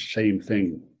the same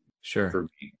thing. Sure. For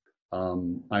me.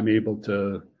 I'm able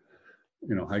to,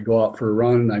 I go out for a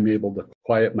run, I'm able to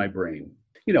quiet my brain.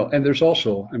 And there's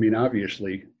also,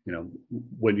 obviously,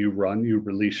 when you run, you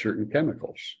release certain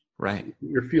chemicals. Right.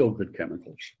 Your feel-good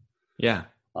chemicals. Yeah.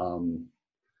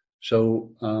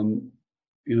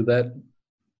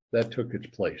 That took its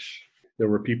place. There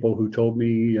were people who told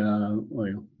me,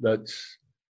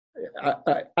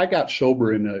 I got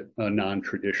sober in a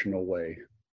non-traditional way.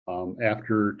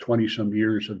 After 20 some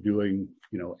years of doing,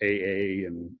 AA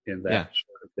and that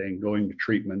sort of thing, going to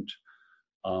treatment.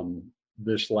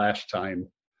 This last time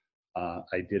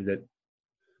I did it,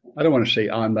 I don't want to say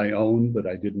on my own, but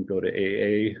I didn't go to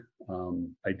AA.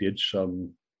 I did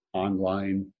some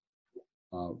online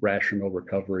rational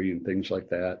recovery and things like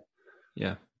that.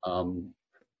 Yeah.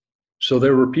 So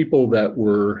there were people that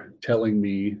were telling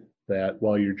me that,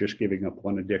 well, you're just giving up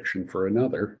one addiction for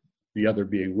another, the other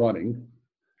being running.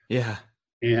 Yeah.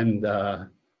 And that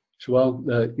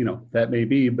may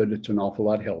be, but it's an awful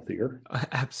lot healthier.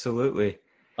 Absolutely.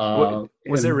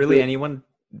 Was there really anyone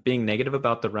being negative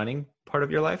about the running part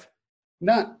of your life?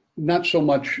 Not so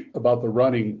much about the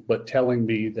running, but telling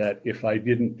me that if I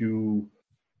didn't do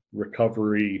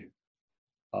recovery,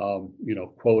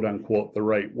 quote unquote, the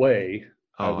right way,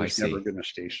 I was never going to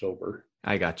stay sober.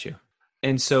 I got you.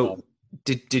 And so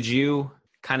did you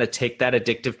kind of take that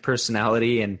addictive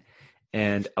personality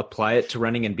and apply it to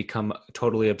running and become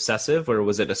totally obsessive, or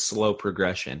was it a slow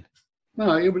progression?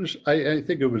 No, it was, I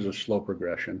think it was a slow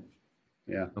progression.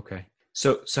 Yeah. Okay.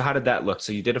 So how did that look?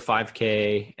 So you did a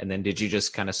 5K, and then did you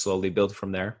just kind of slowly build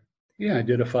from there? Yeah, I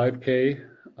did a 5K,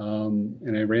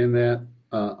 and I ran that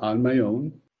on my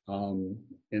own.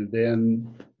 And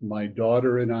then my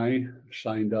daughter and I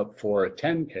signed up for a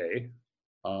 10K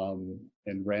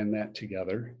and ran that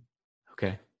together.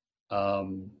 Okay.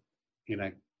 And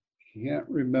I can't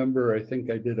remember. I think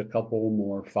I did a couple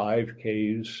more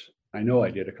 5Ks. I know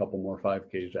I did a couple more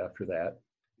 5Ks after that.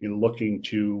 Looking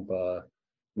to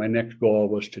my next goal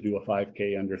was to do a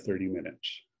 5K under 30 minutes.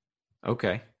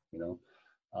 Okay. So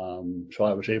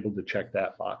I was able to check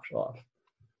that box off.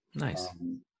 Nice.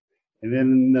 And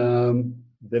then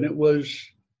it was,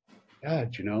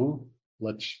 God,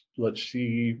 let's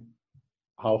see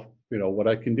how, what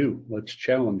I can do. Let's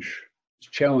challenge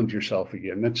yourself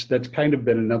again. That's kind of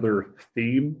been another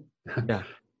theme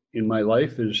in my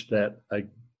life, is that I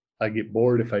get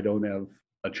bored if I don't have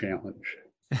a challenge.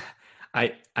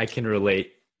 I can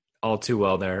relate all too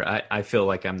well there. I feel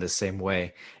like I'm the same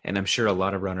way, and I'm sure a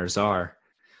lot of runners are.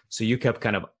 So you kept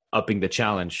kind of upping the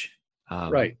challenge.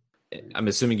 Right. I'm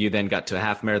assuming you then got to a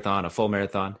half marathon, a full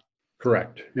marathon.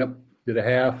 Correct. Yep. Did a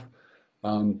half,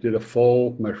 did a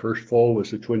full. My first full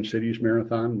was the Twin Cities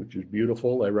Marathon, which is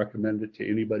beautiful. I recommend it to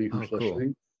anybody who's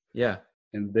listening. Yeah.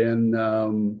 And then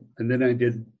I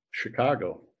did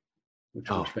Chicago, which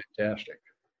was fantastic.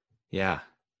 Yeah.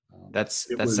 That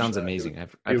sounds amazing.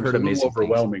 I've heard amazing. It was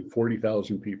overwhelming.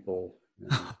 40,000 people.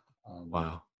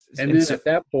 Wow. And then at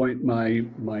that point,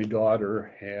 my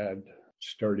daughter had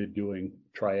started doing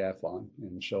triathlon,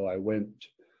 and so I went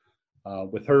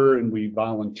with her, and we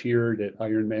volunteered at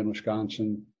Ironman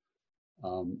Wisconsin,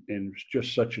 and it was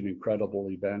just such an incredible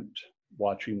event,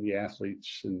 watching the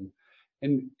athletes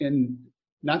and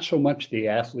not so much the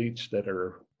athletes that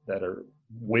are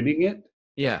winning it.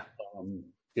 Yeah.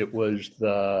 It was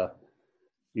the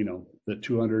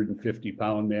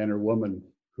 250-pound man or woman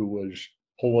who was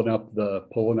pulling up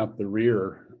the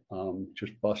rear,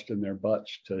 just busting their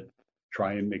butts to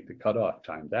try and make the cutoff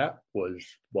time. That was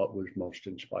what was most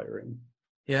inspiring.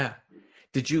 Yeah.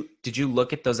 Did you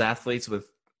look at those athletes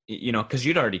with, because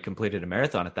you'd already completed a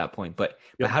marathon at that point, but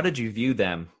how did you view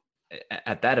them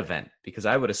at that event? Because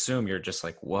I would assume you're just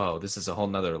like, whoa, this is a whole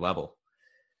nother level.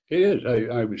 It is.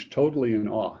 I was totally in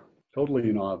awe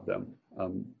of them.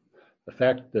 The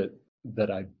fact that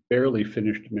I barely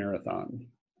finished a marathon,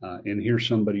 and here's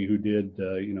somebody who did,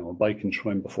 a bike and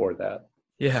swim before that.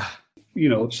 Yeah.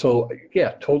 So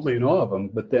yeah, totally in awe of them.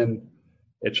 But then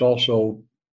it's also,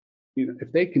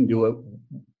 if they can do it,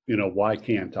 why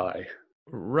can't I?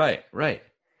 Right.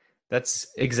 That's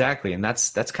exactly. And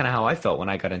that's kind of how I felt when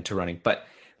I got into running. But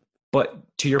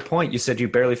to your point, you said you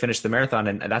barely finished the marathon,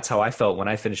 and that's how I felt when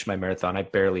I finished my marathon. I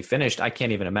barely finished. I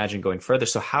can't even imagine going further.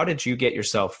 So how did you get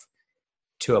yourself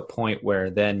to a point where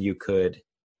then you could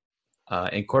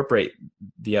incorporate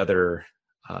the other,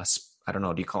 I don't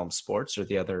know, do you call them sports or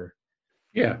the other?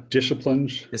 Yeah,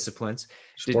 disciplines.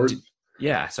 Sports.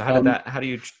 Yeah. So how do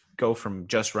you go from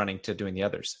just running to doing the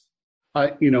others?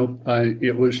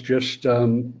 It was just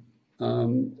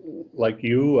like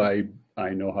you. I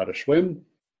know how to swim,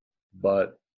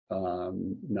 but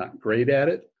not great at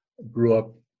it. Grew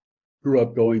up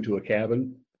going to a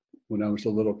cabin when I was a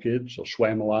little kid, so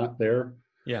swam a lot there.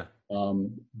 Yeah.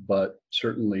 But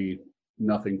certainly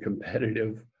nothing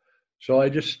competitive. So I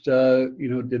just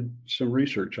did some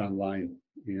research online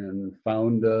and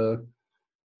found a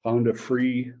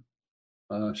free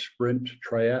sprint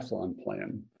triathlon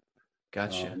plan.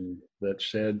 Gotcha. That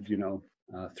said,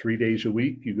 3 days a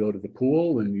week you go to the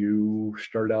pool and you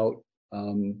start out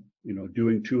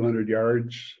doing 200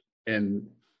 yards, and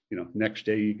next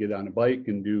day you get on a bike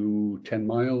and do 10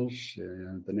 miles,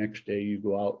 and the next day you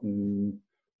go out and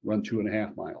run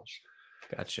 2.5 miles.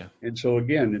 Gotcha. And so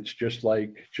again, it's just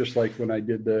like when I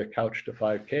did the Couch to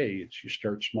 5K, it's you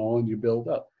start small and you build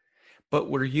up. But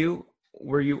were you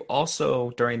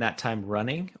also during that time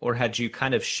running, or had you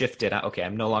kind of shifted out? Okay,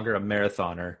 I'm no longer a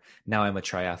marathoner. Now I'm a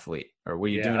triathlete. Or were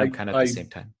you doing them kind of at the same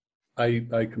time?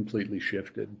 I completely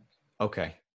shifted.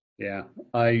 Okay. Yeah.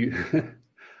 That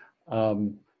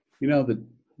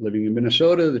living in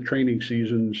Minnesota, the training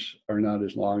seasons are not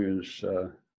as long as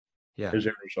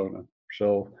Arizona.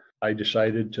 So I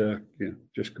decided to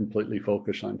just completely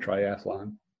focus on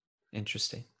triathlon.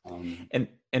 Interesting. And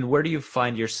where do you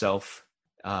find yourself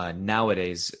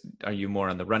nowadays? Are you more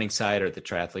on the running side or the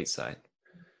triathlete side?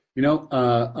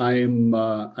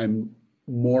 I'm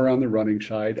more on the running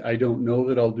side. I don't know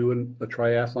that I'll do a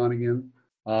triathlon again.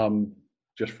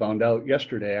 Just found out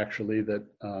yesterday, actually, that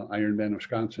Ironman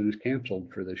Wisconsin is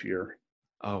canceled for this year.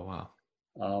 Oh, wow.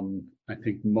 I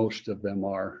think most of them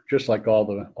are, just like all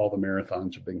the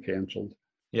marathons have been canceled.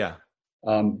 Yeah.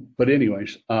 But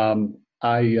anyways, I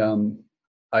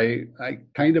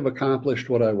kind of accomplished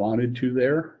what I wanted to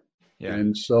there. Yeah.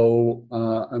 And so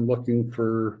I'm looking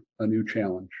for a new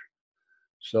challenge.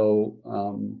 So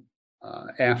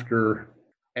after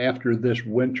this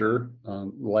winter,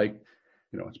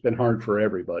 it's been hard for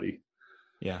everybody.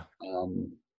 Yeah.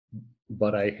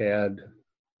 But I had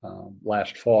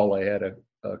last fall, I had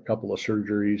a couple of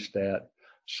surgeries that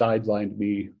sidelined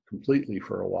me completely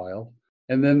for a while.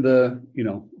 And then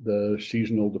the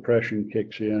seasonal depression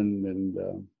kicks in.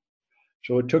 And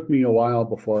so it took me a while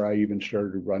before I even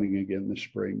started running again this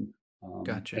spring.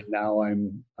 Gotcha. And now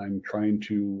I'm trying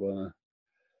to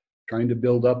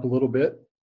build up a little bit,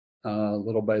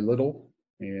 little by little,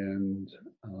 and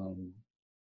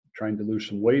trying to lose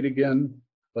some weight again.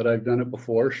 But I've done it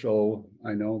before, so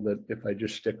I know that if I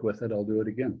just stick with it, I'll do it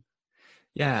again.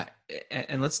 Yeah.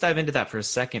 And let's dive into that for a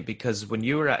second, because when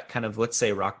you were at kind of, let's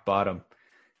say, rock bottom,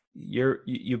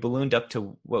 you ballooned up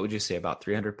to, what would you say, about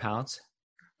 300 pounds?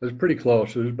 It was pretty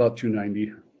close. It was about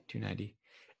 290. 290.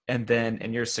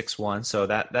 And you're 6'1". So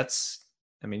that's,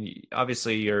 I mean,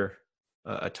 obviously you're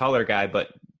a taller guy, but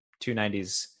 290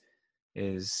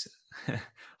 is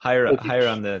higher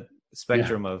on the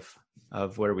spectrum of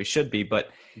where we should be. But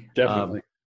definitely.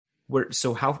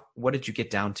 What did you get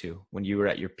down to when you were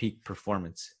at your peak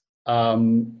performance?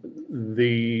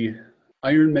 The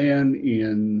Ironman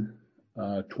in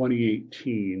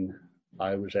 2018,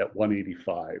 I was at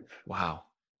 185. Wow.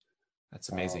 That's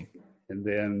amazing. And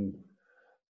then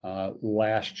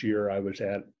last year I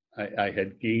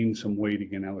had gained some weight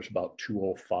again. I was about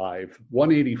 205.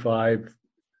 185,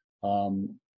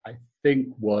 I think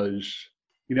was,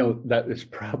 that is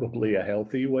probably a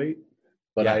healthy weight,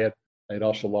 but Yeah. I had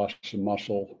also lost some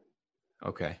muscle.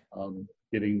 Okay.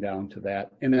 Getting down to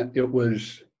that. And it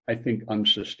was, I think,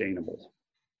 unsustainable.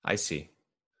 I see.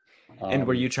 And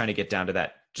were you trying to get down to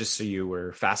that just so you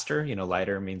were faster?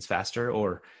 Lighter means faster,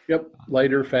 or? Yep,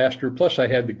 lighter, faster. Plus, I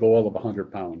had the goal of 100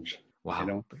 pounds.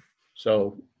 Wow.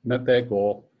 So met that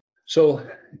goal. So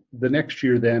the next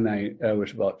year, then I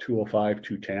was about 205,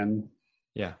 210.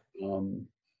 Yeah. In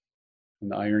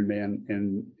the Ironman,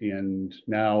 and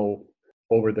now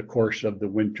over the course of the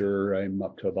winter, I'm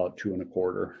up to about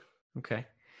 2.25. Okay.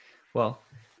 Well,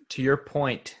 to your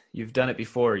point, you've done it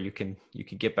before. You can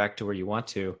get back to where you want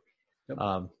to.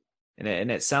 Yep.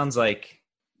 And it sounds like,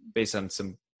 based on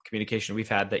some communication we've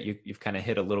had, that you've kind of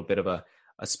hit a little bit of a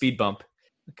speed bump,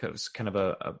 because kind of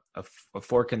a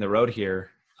fork in the road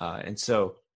here. And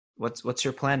so what's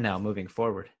your plan now moving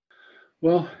forward?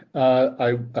 Well,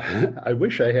 I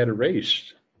wish I had a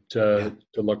race to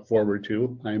look forward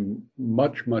to. I'm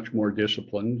much, much more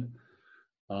disciplined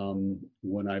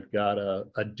when I've got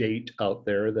a date out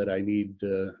there that I need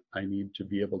to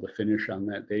be able to finish on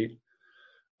that date.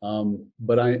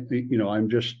 But I'm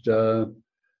just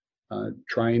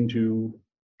trying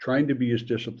to be as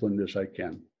disciplined as I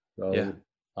can. So, yeah.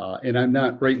 And I'm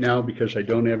not right now, because I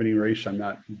don't have any race. I'm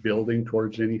not building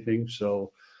towards anything.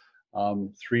 So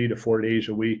 3 to 4 days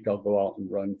a week, I'll go out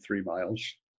and run 3 miles.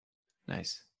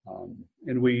 Nice.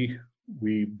 And we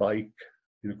bike,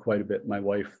 quite a bit. My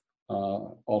wife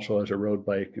also has a road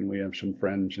bike, and we have some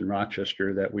friends in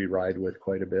Rochester that we ride with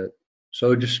quite a bit.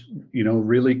 So just,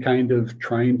 really kind of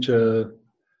trying to,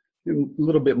 a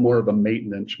little bit more of a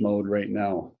maintenance mode right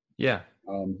now. Yeah.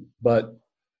 But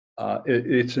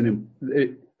it's an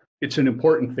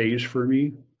important phase for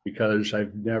me, because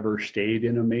I've never stayed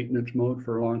in a maintenance mode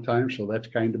for a long time. So that's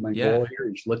kind of my goal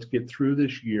here, is let's get through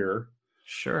this year.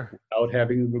 Sure. Without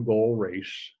having the goal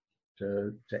race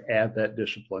to add that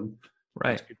discipline.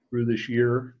 Right. Let's get through this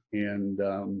year and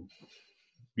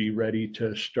be ready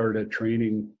to start a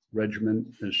training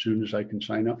regimen as soon as I can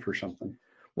sign up for something.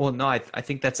 Well, no, I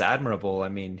think that's admirable. I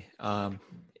mean,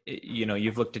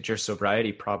 you've looked at your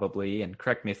sobriety probably, and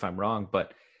correct me if I'm wrong,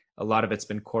 but a lot of it's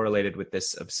been correlated with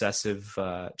this obsessive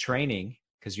training,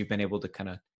 because you've been able to kind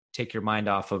of take your mind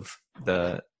off of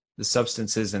the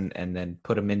substances and then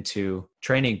put them into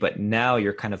training. But now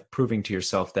you're kind of proving to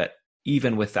yourself that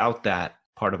even without that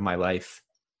part of my life,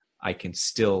 I can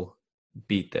still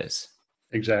beat this.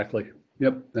 Exactly.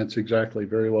 Yep. That's exactly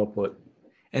very well put.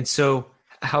 And so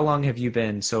how long have you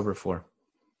been sober for?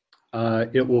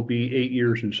 It will be 8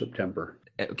 years in September.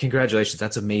 Congratulations.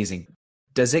 That's amazing.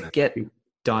 Does it get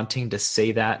daunting to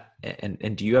say that?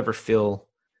 And do you ever feel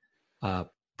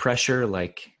pressure,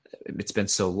 like it's been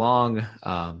so long,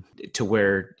 to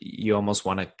where you almost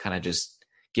want to kind of just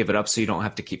give it up so you don't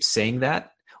have to keep saying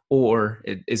that? Or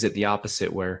is it the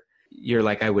opposite, where you're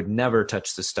like, I would never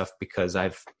touch this stuff because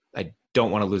I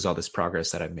don't want to lose all this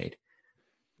progress that I've made?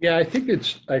 Yeah, I think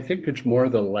it's more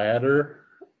the latter.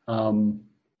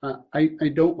 I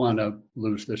don't want to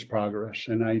lose this progress,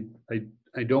 and I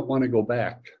don't want to go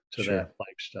back to that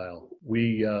lifestyle.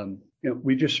 We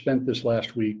just spent this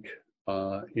last week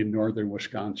in northern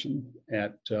Wisconsin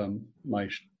at my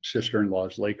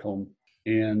sister-in-law's lake home,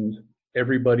 and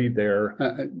everybody there,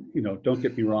 don't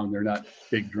get me wrong, they're not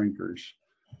big drinkers,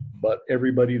 but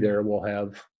everybody there will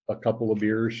have a couple of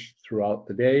beers throughout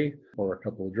the day or a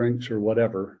couple of drinks or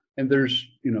whatever. And there's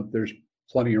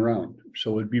plenty around.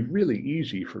 So it'd be really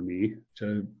easy for me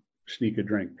to sneak a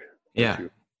drink. Yeah.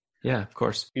 Yeah, of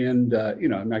course. And,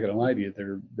 I'm not going to lie to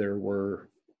you. There were,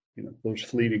 those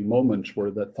fleeting moments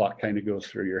where the thought kind of goes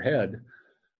through your head.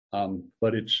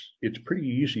 But it's pretty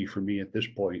easy for me at this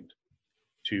point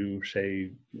to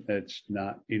say it's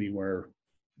not anywhere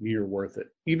near worth it.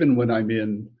 Even when I'm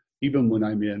in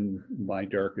my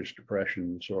darkest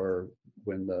depressions, or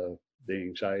when the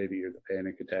anxiety or the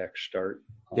panic attacks start.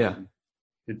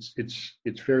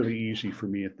 It's fairly easy for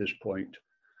me at this point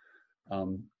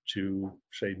to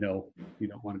say, no, you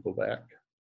don't want to go back.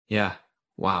 Yeah.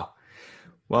 Wow.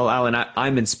 Well, Alan,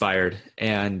 I'm inspired,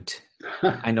 and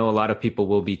I know a lot of people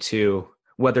will be too,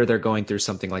 whether they're going through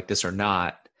something like this or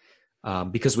not,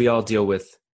 because we all deal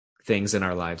with things in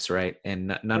our lives, right?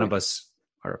 And none of us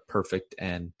are perfect.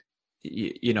 And,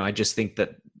 I just think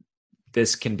that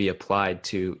this can be applied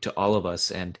to all of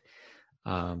us. And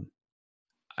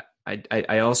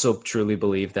I also truly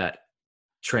believe that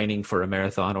training for a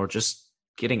marathon, or just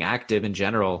getting active in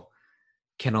general,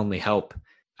 can only help.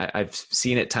 I've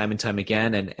seen it time and time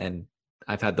again, and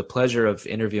I've had the pleasure of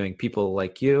interviewing people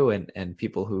like you and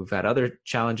people who've had other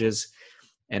challenges,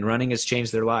 and running has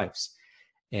changed their lives.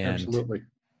 And, absolutely.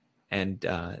 And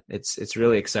it's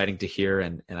really exciting to hear,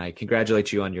 and I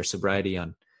congratulate you on your sobriety,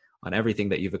 on everything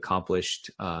that you've accomplished,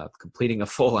 completing a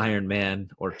full Ironman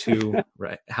or two.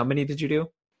 Right? How many did you do?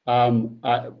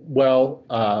 I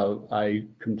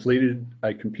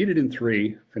competed in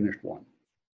 3, finished 1.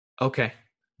 Okay.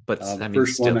 But the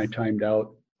first one I timed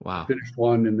out. Wow. Finished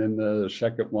 1, and then the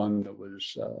second one, that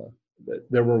was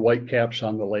there were white caps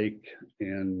on the lake,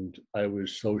 and I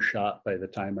was so shot by the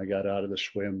time I got out of the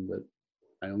swim that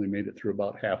I only made it through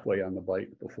about halfway on the bike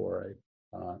before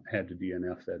I had to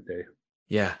DNF that day.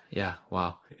 Yeah.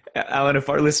 Wow. Alan, if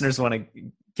our listeners want to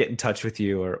get in touch with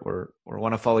you or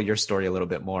want to follow your story a little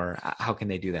bit more, how can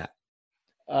they do that?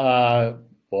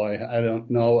 Boy, I don't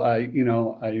know.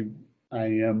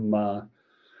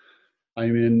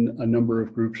 I'm in a number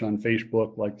of groups on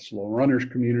Facebook, like the Slow Runners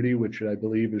Community, which I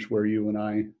believe is where you and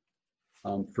I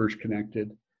first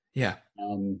connected. Yeah.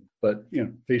 But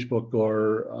Facebook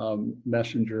or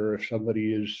Messenger, if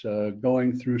somebody is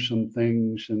going through some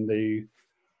things and they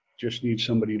just need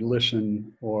somebody to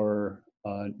listen, or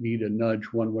need a nudge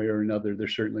one way or another, they're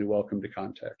certainly welcome to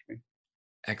contact me.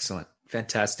 Excellent.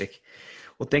 Fantastic.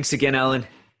 Well, thanks again, Alan.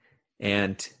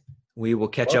 And we will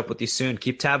catch up with you soon.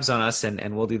 Keep tabs on us,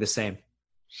 and we'll do the same.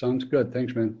 Sounds good.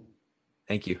 Thanks, man.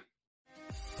 Thank you.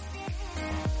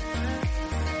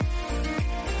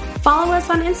 Follow us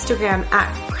on Instagram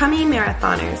at Crummy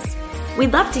Marathoners.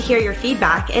 We'd love to hear your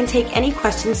feedback and take any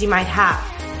questions you might have.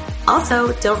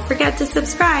 Also, don't forget to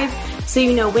subscribe so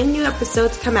you know when new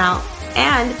episodes come out.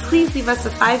 And please leave us a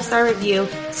 5-star review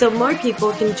so more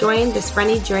people can join this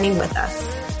running journey with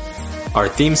us. Our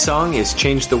theme song is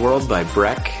Change the World by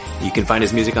Breck. You can find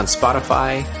his music on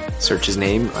Spotify. Search his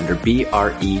name under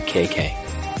BREKK.